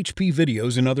find HP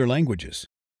videos in other languages.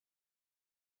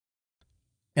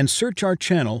 And search our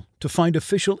channel to find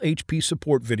official HP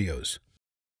support videos.